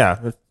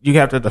 Yeah. You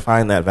have to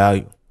define that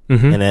value.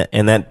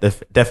 And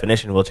that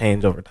definition will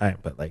change over time.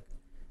 But like,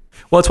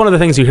 Well, it's one of the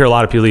things you hear a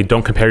lot of people,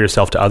 don't compare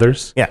yourself to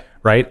others. Yeah.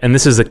 Right. And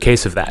this is a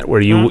case of that,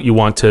 where you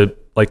want to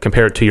like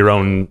compare it to your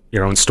own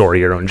story,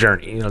 your own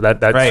journey,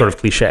 that Right. sort of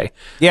cliche.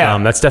 Yeah.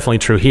 That's definitely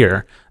true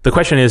here. The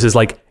question is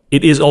like,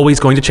 it is always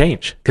going to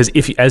change, because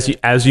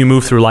as you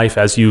move through life,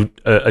 as you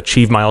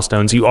achieve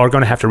milestones, you are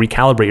going to have to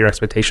recalibrate your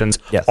expectations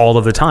Yes. all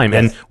of the time. Yes.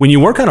 And when you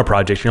work on a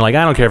project, you're like,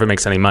 I don't care if it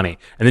makes any money.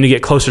 And then you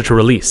get closer to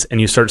release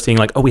and you start seeing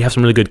like, oh, we have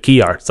some really good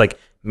key art. It's like,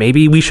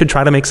 maybe we should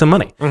try to make some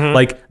money.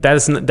 Like that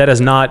is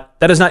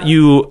not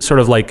you sort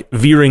of like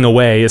veering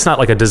away. It's not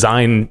like a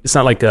design. It's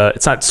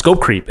not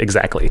scope creep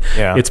exactly.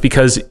 Yeah. It's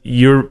because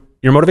your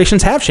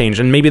motivations have changed,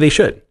 and maybe they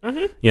should,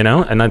 and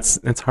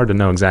it's hard to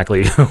know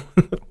exactly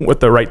what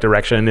the right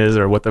direction is,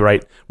 or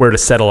where to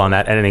settle on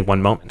that at any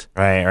one moment.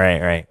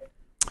 right.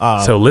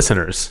 So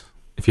listeners,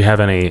 if you have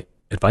any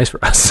advice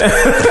for us,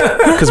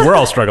 because we're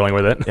all struggling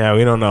with it. Yeah.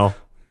 We don't know.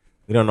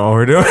 We don't know what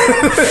we're doing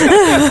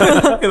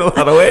in a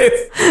lot of ways.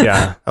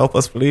 Yeah. Help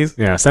us, please.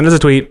 Yeah. Send us a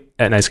tweet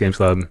at Nice Games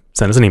Club.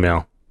 Send us an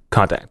email,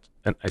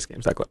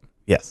 contact@nicegames.club.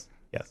 Yes.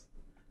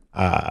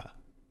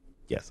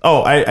 Yes.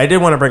 Oh, I did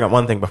want to bring up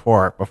one thing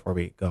before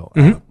we go.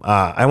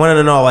 I wanted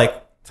to know like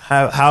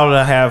how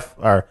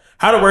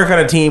to work on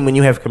a team when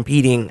you have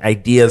competing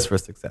ideas for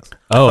success.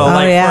 Oh,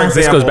 yeah.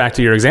 This goes back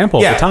to your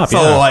example at the top.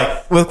 So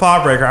like with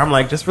Clawbreaker, I'm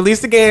like, just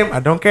release the game. I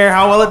don't care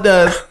how well it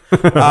does.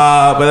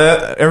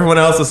 But everyone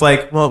else is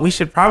like, well, we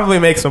should probably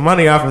make some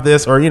money off of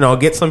this, or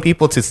get some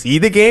people to see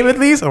the game at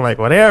least. I'm like,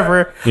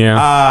 whatever.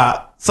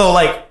 Yeah. So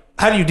like,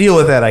 how do you deal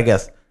with that? I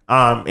guess.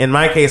 In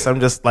my case, I'm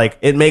just like,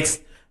 it makes.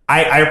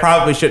 I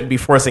probably shouldn't be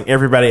forcing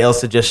everybody else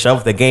to just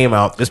shove the game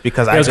out just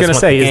because I was going to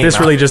say, is this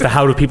really just a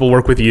how do people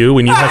work with you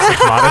when you have such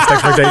modest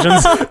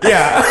expectations?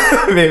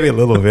 Yeah, maybe a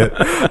little bit.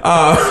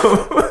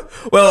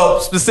 Well,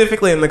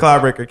 specifically in the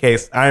Clawbreaker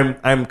case,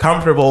 I'm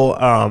comfortable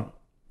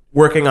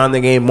working on the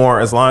game more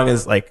as long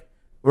as like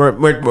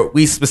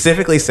we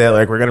specifically say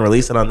like we're going to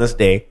release it on this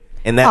day,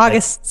 and that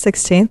August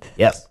 16th.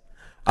 Yes.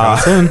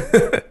 Soon.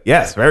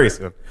 Yes, very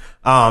soon.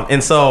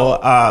 And so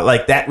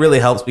like that really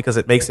helps because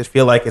it makes it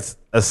feel like it's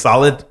a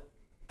solid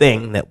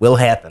thing that will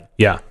happen.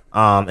 Yeah.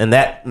 And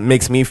that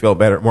makes me feel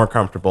better, more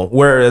comfortable.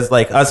 Whereas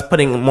like us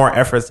putting more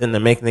efforts into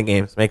making the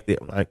games makes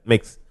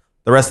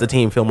the rest of the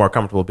team feel more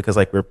comfortable because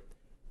like we're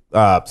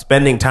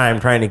spending time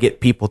trying to get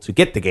people to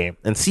get the game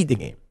and see the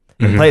game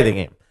and play the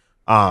game.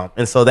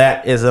 And so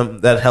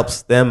that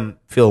helps them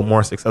feel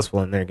more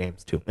successful in their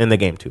games too, in the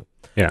game too.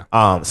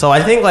 Yeah. So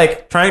I think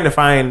like trying to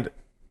find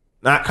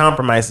not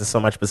compromises so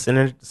much, but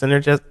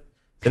synergies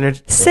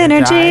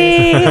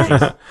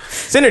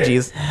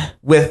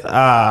with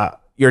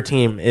your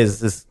team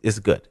is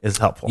good, is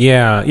helpful.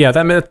 Yeah,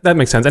 that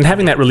makes sense. And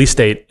having that release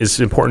date is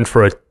important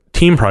for a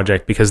team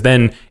project because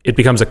then it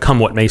becomes a come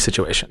what may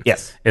situation.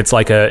 Yes. It's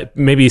like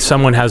maybe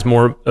someone has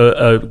more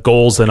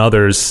goals than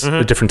others,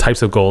 different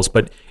types of goals.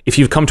 But if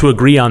you've come to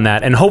agree on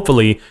that, and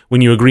hopefully when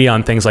you agree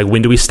on things like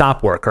when do we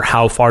stop work or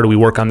how far do we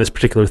work on this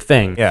particular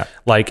thing,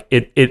 like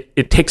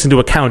it takes into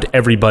account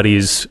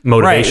everybody's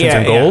motivations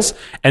and goals.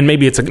 And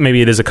maybe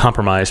it is a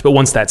compromise. But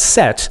once that's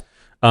set,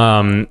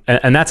 and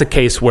that's a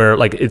case where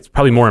like it's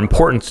probably more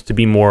important to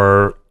be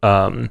more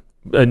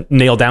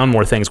nail down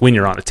more things when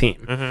you're on a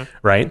team,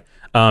 right?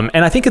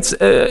 And I think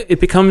it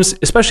becomes,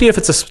 especially if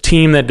it's a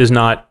team that does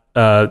not,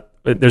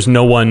 there's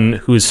no one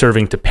who's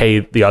serving to pay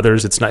the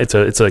others. It's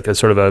like a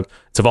sort of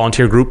it's a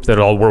volunteer group that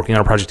are all working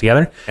on a project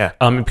together. Yeah.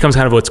 It becomes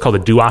kind of what's called a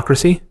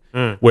duocracy,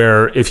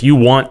 where if you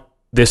want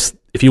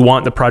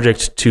the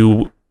project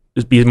to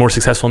be more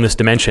successful in this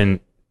dimension,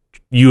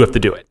 you have to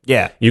do it.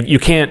 Yeah. You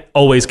can't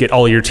always get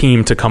all your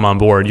team to come on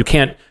board. You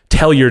can't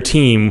tell your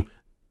team.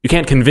 You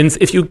can't convince.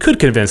 If you could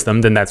convince them,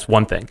 then that's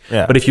one thing.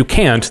 Yeah. But if you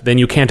can't, then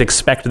you can't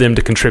expect them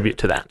to contribute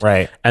to that.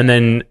 Right. And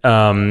then,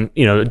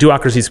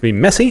 duocracies can be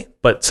messy,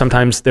 but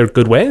sometimes they're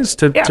good ways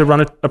to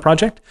run a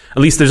project. At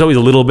least there's always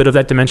a little bit of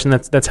that dimension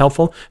that's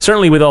helpful.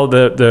 Certainly with all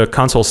the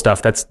console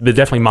stuff, that's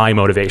definitely my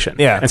motivation.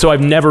 Yeah. And so I've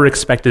never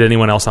expected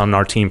anyone else on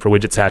our team for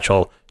Widget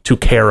Satchel to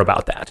care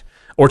about that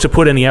or to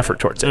put any effort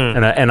towards it.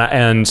 And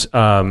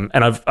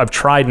I've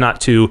tried not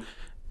to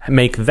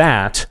make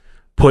that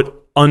put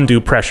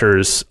undue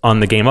pressures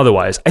on the game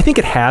otherwise. I think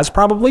it has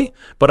probably,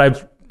 but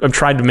I've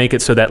tried to make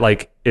it so that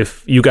like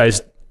if you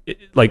guys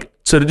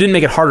so it didn't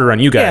make it harder on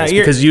you guys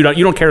because you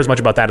don't care as much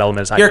about that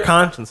element as I do. You're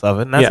conscious of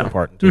it, and that's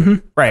important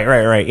too.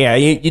 Right. Yeah,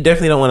 you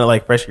definitely don't want to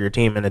like pressure your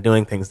team into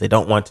doing things they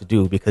don't want to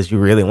do because you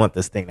really want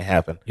this thing to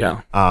happen. Yeah.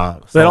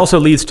 So that also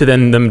leads to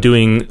then them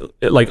doing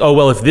like, oh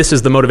well, if this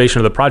is the motivation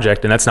of the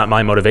project and that's not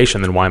my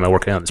motivation, then why am I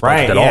working on this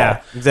project at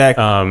all?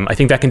 Exactly. I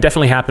think that can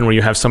definitely happen where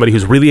you have somebody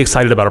who's really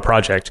excited about a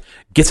project,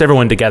 gets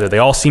everyone together, they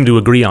all seem to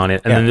agree on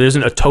it, and then there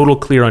isn't a total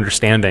clear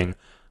understanding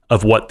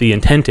of what the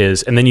intent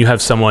is, and then you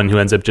have someone who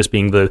ends up just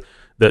being the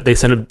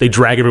they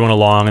drag everyone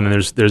along, and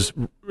then there's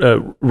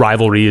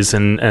rivalries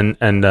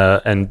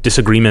and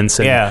disagreements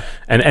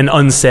and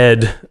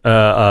unsaid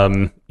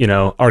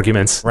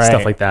arguments,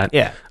 stuff like that.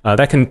 Yeah,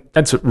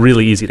 that's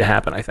really easy to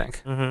happen. I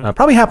think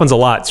probably happens a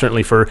lot,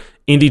 certainly for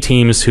indie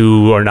teams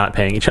who are not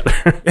paying each other.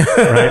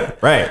 Right.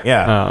 Right.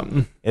 Yeah.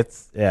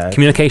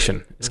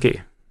 Communication is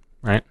key.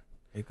 Right.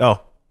 There you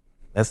go.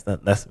 That's the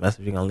message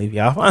we're gonna leave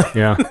you off on.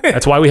 Yeah,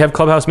 that's why we have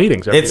clubhouse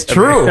meetings. It's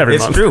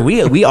true.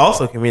 We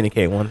also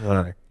communicate one to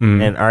another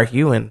and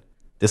argue and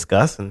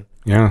discuss and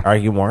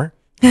argue more,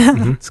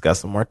 discuss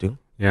some more too.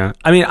 Yeah,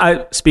 I mean,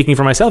 speaking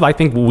for myself, I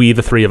think we,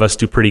 the three of us,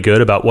 do pretty good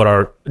about what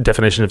our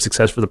definition of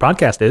success for the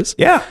podcast is.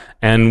 Yeah,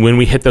 and when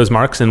we hit those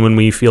marks, and when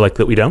we feel like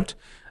that we don't,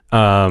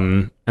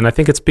 and I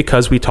think it's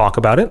because we talk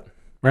about it,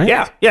 right?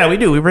 Yeah, we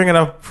do. We bring it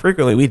up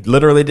frequently. We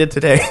literally did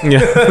today.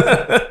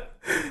 Yeah.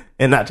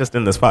 And not just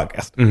in this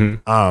podcast.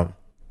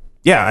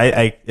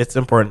 It's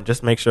important.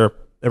 Just make sure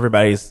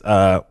everybody's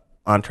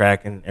on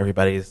track and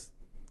everybody's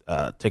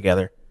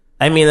together.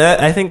 I mean,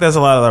 I think that's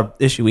a lot of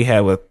the issue we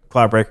had with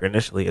Cloudbreaker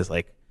initially is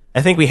like,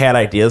 I think we had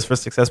ideas for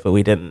success, but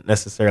we didn't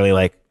necessarily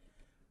like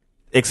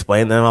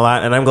explain them a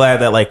lot. And I'm glad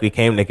that like we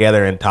came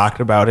together and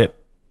talked about it,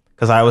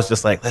 because I was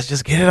just like, let's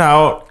just get it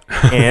out.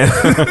 And,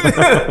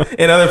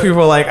 and other people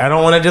were like, I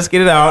don't want to just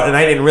get it out. And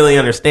I didn't really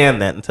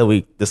understand that until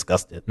we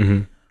discussed it.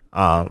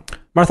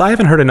 Martha, I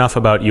haven't heard enough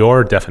about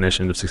your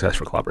definition of success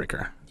for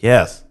Cloudbreaker.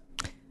 Yes.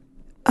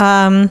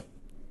 I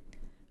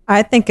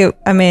think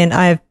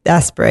I have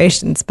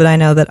aspirations, but I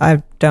know that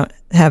I don't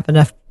have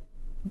enough.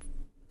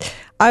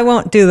 I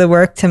won't do the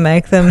work to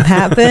make them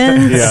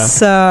happen.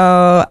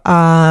 So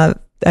I've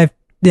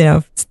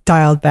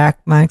dialed back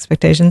my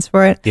expectations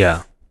for it.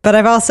 Yeah. But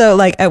I've also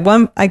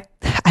I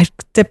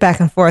dip back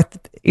and forth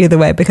either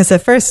way, because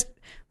at first,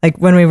 like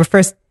when we were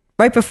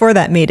right before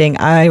that meeting,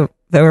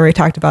 where we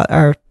talked about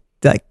our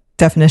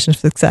definition of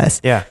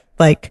success. Yeah.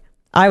 Like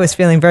I was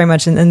feeling very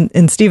much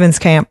in Steven's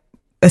camp,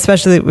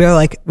 especially we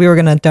were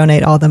going to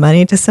donate all the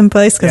money to some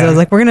place, because I was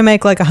like, we're going to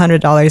make like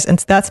 $100, and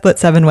that split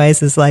 7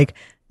 ways is like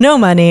no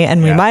money,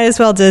 and we might as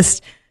well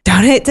just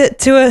donate it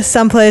to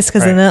someplace,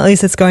 because then at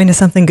least it's going to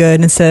something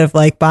good instead of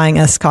like buying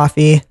us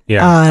coffee.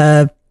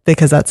 Yeah.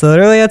 Because that's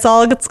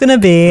all it's going to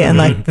be, and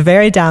like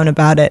very down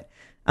about it.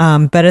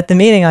 But at the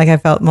meeting, like I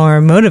felt more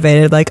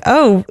motivated, like,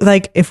 oh,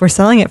 like if we're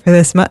selling it for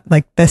this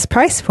this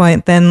price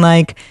point, then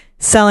like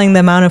selling the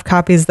amount of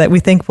copies that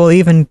we think will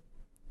even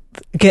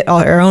get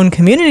our own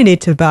community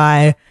to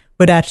buy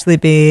would actually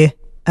be,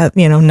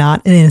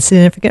 not an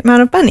insignificant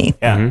amount of money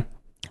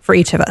for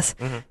each of us.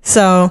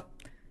 So,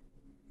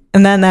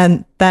 and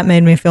then that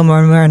made me feel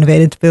more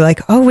motivated to be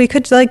like, oh, we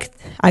could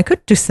I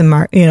could do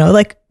some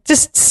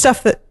just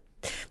stuff that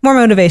more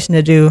motivation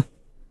to do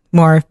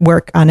more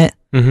work on it.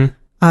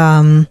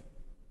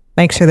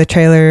 Make sure the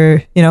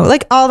trailer,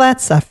 like all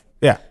that stuff.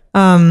 Yeah.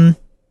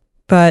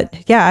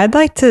 But yeah, I'd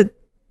like to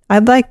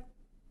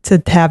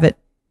have it,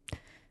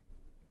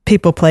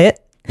 people play it.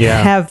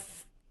 Yeah. Have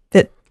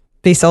it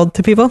be sold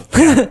to people.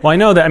 Well, I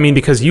know that. I mean,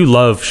 because you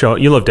love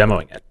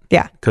demoing it.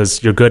 Yeah.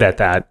 Because you're good at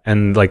that,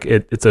 and like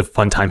it's a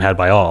fun time had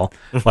by all.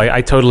 Like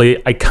I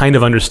kind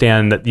of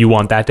understand that you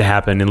want that to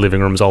happen in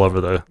living rooms all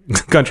over the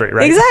country,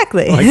 right?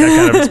 Exactly. Like that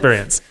kind of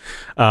experience.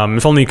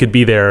 If only you could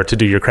be there to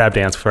do your crab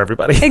dance for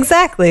everybody.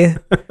 Exactly.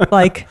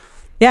 To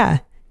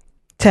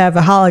have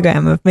a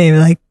hologram of me,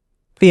 like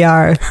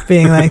VR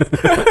being like.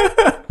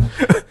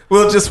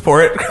 We'll just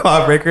port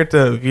Cloudbreaker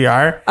to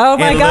VR. Oh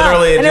my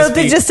God. And it'll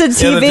be just a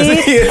TV,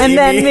 and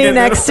then me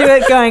next to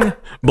it going.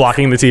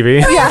 Blocking the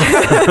TV. Yeah.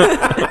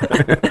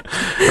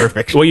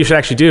 Perfect. What you should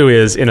actually do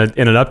is in an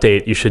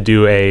update, you should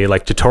do a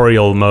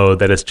tutorial mode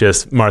that is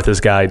just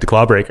Martha's Guide to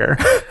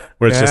Clawbreaker,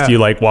 where it's just you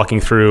walking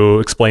through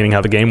explaining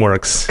how the game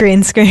works.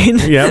 Green screen.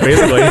 Yeah,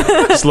 basically.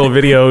 Just a little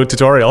video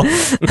tutorial.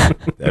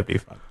 That'd be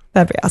fun.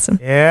 That'd be awesome.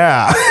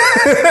 Yeah.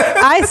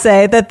 I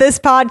say that this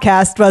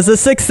podcast was a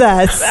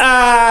success.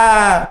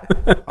 Oh,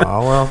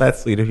 well,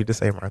 that's sweet of you to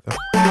say, Martha.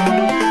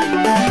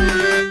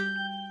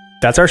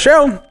 That's our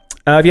show.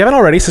 If you haven't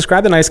already,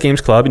 subscribe to Nice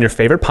Games Club in your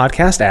favorite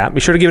podcast app. Be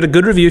sure to give it a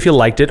good review if you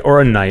liked it, or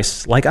a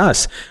nice like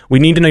us. We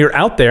need to know you're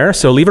out there,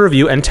 so leave a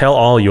review and tell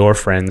all your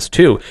friends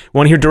too. We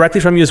want to hear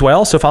directly from you as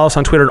well, so follow us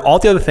on Twitter and all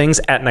the other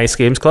things at Nice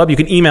Games Club. You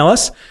can email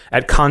us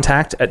at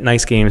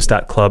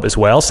contact@nicegames.club as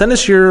well. Send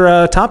us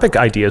your topic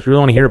ideas. We really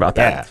want to hear about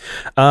that.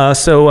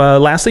 Yeah.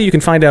 Lastly, you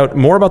can find out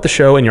more about the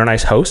show and your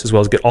nice host, as well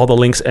as get all the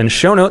links and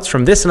show notes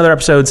from this and other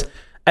episodes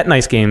at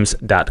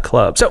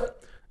nicegames.club. So,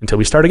 until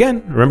we start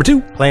again, remember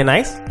to play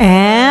nice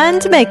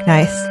and make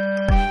nice.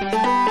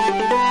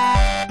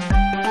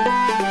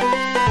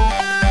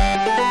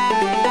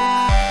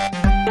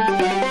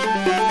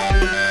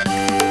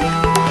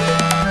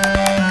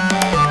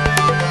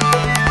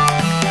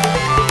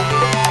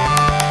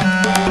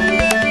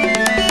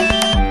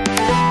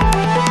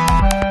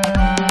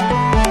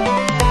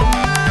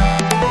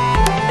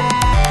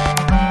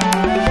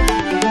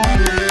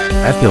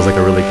 That feels like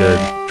a really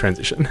good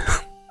transition.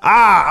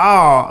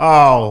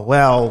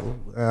 Well,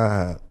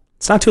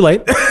 it's not too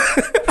late.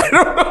 I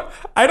don't know.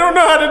 I don't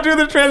know how to do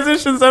the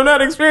transitions. I'm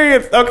not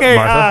experienced. Okay.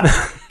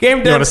 Game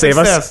dev. You want to save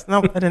us?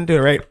 Nope, I didn't do it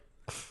right.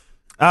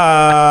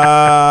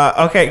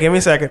 Okay, give me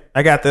a second.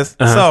 I got this.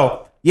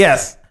 So,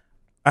 yes.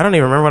 I don't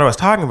even remember what I was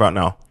talking about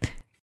now.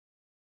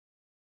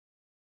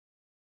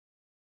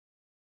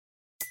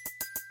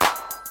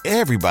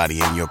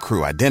 Everybody in your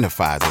crew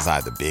identifies as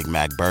either Big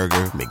Mac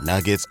Burger,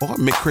 McNuggets, or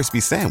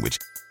McCrispy Sandwich.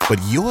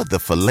 But you're the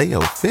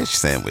Filet-O-Fish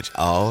Sandwich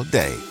all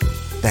day.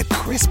 That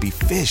crispy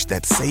fish,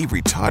 that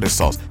savory tartar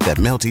sauce, that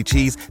melty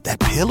cheese, that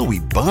pillowy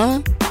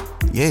bun.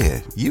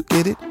 Yeah, you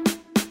get it.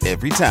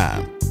 Every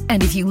time.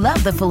 And if you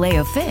love the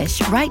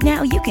Filet-O-Fish, right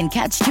now you can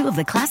catch 2 of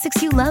the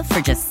classics you love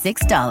for just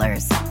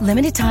 $6.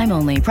 Limited time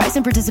only. Price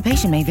and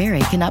participation may vary.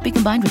 Cannot be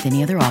combined with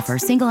any other offer.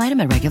 Single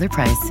item at regular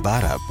price.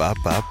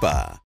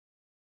 Ba-da-ba-ba-ba.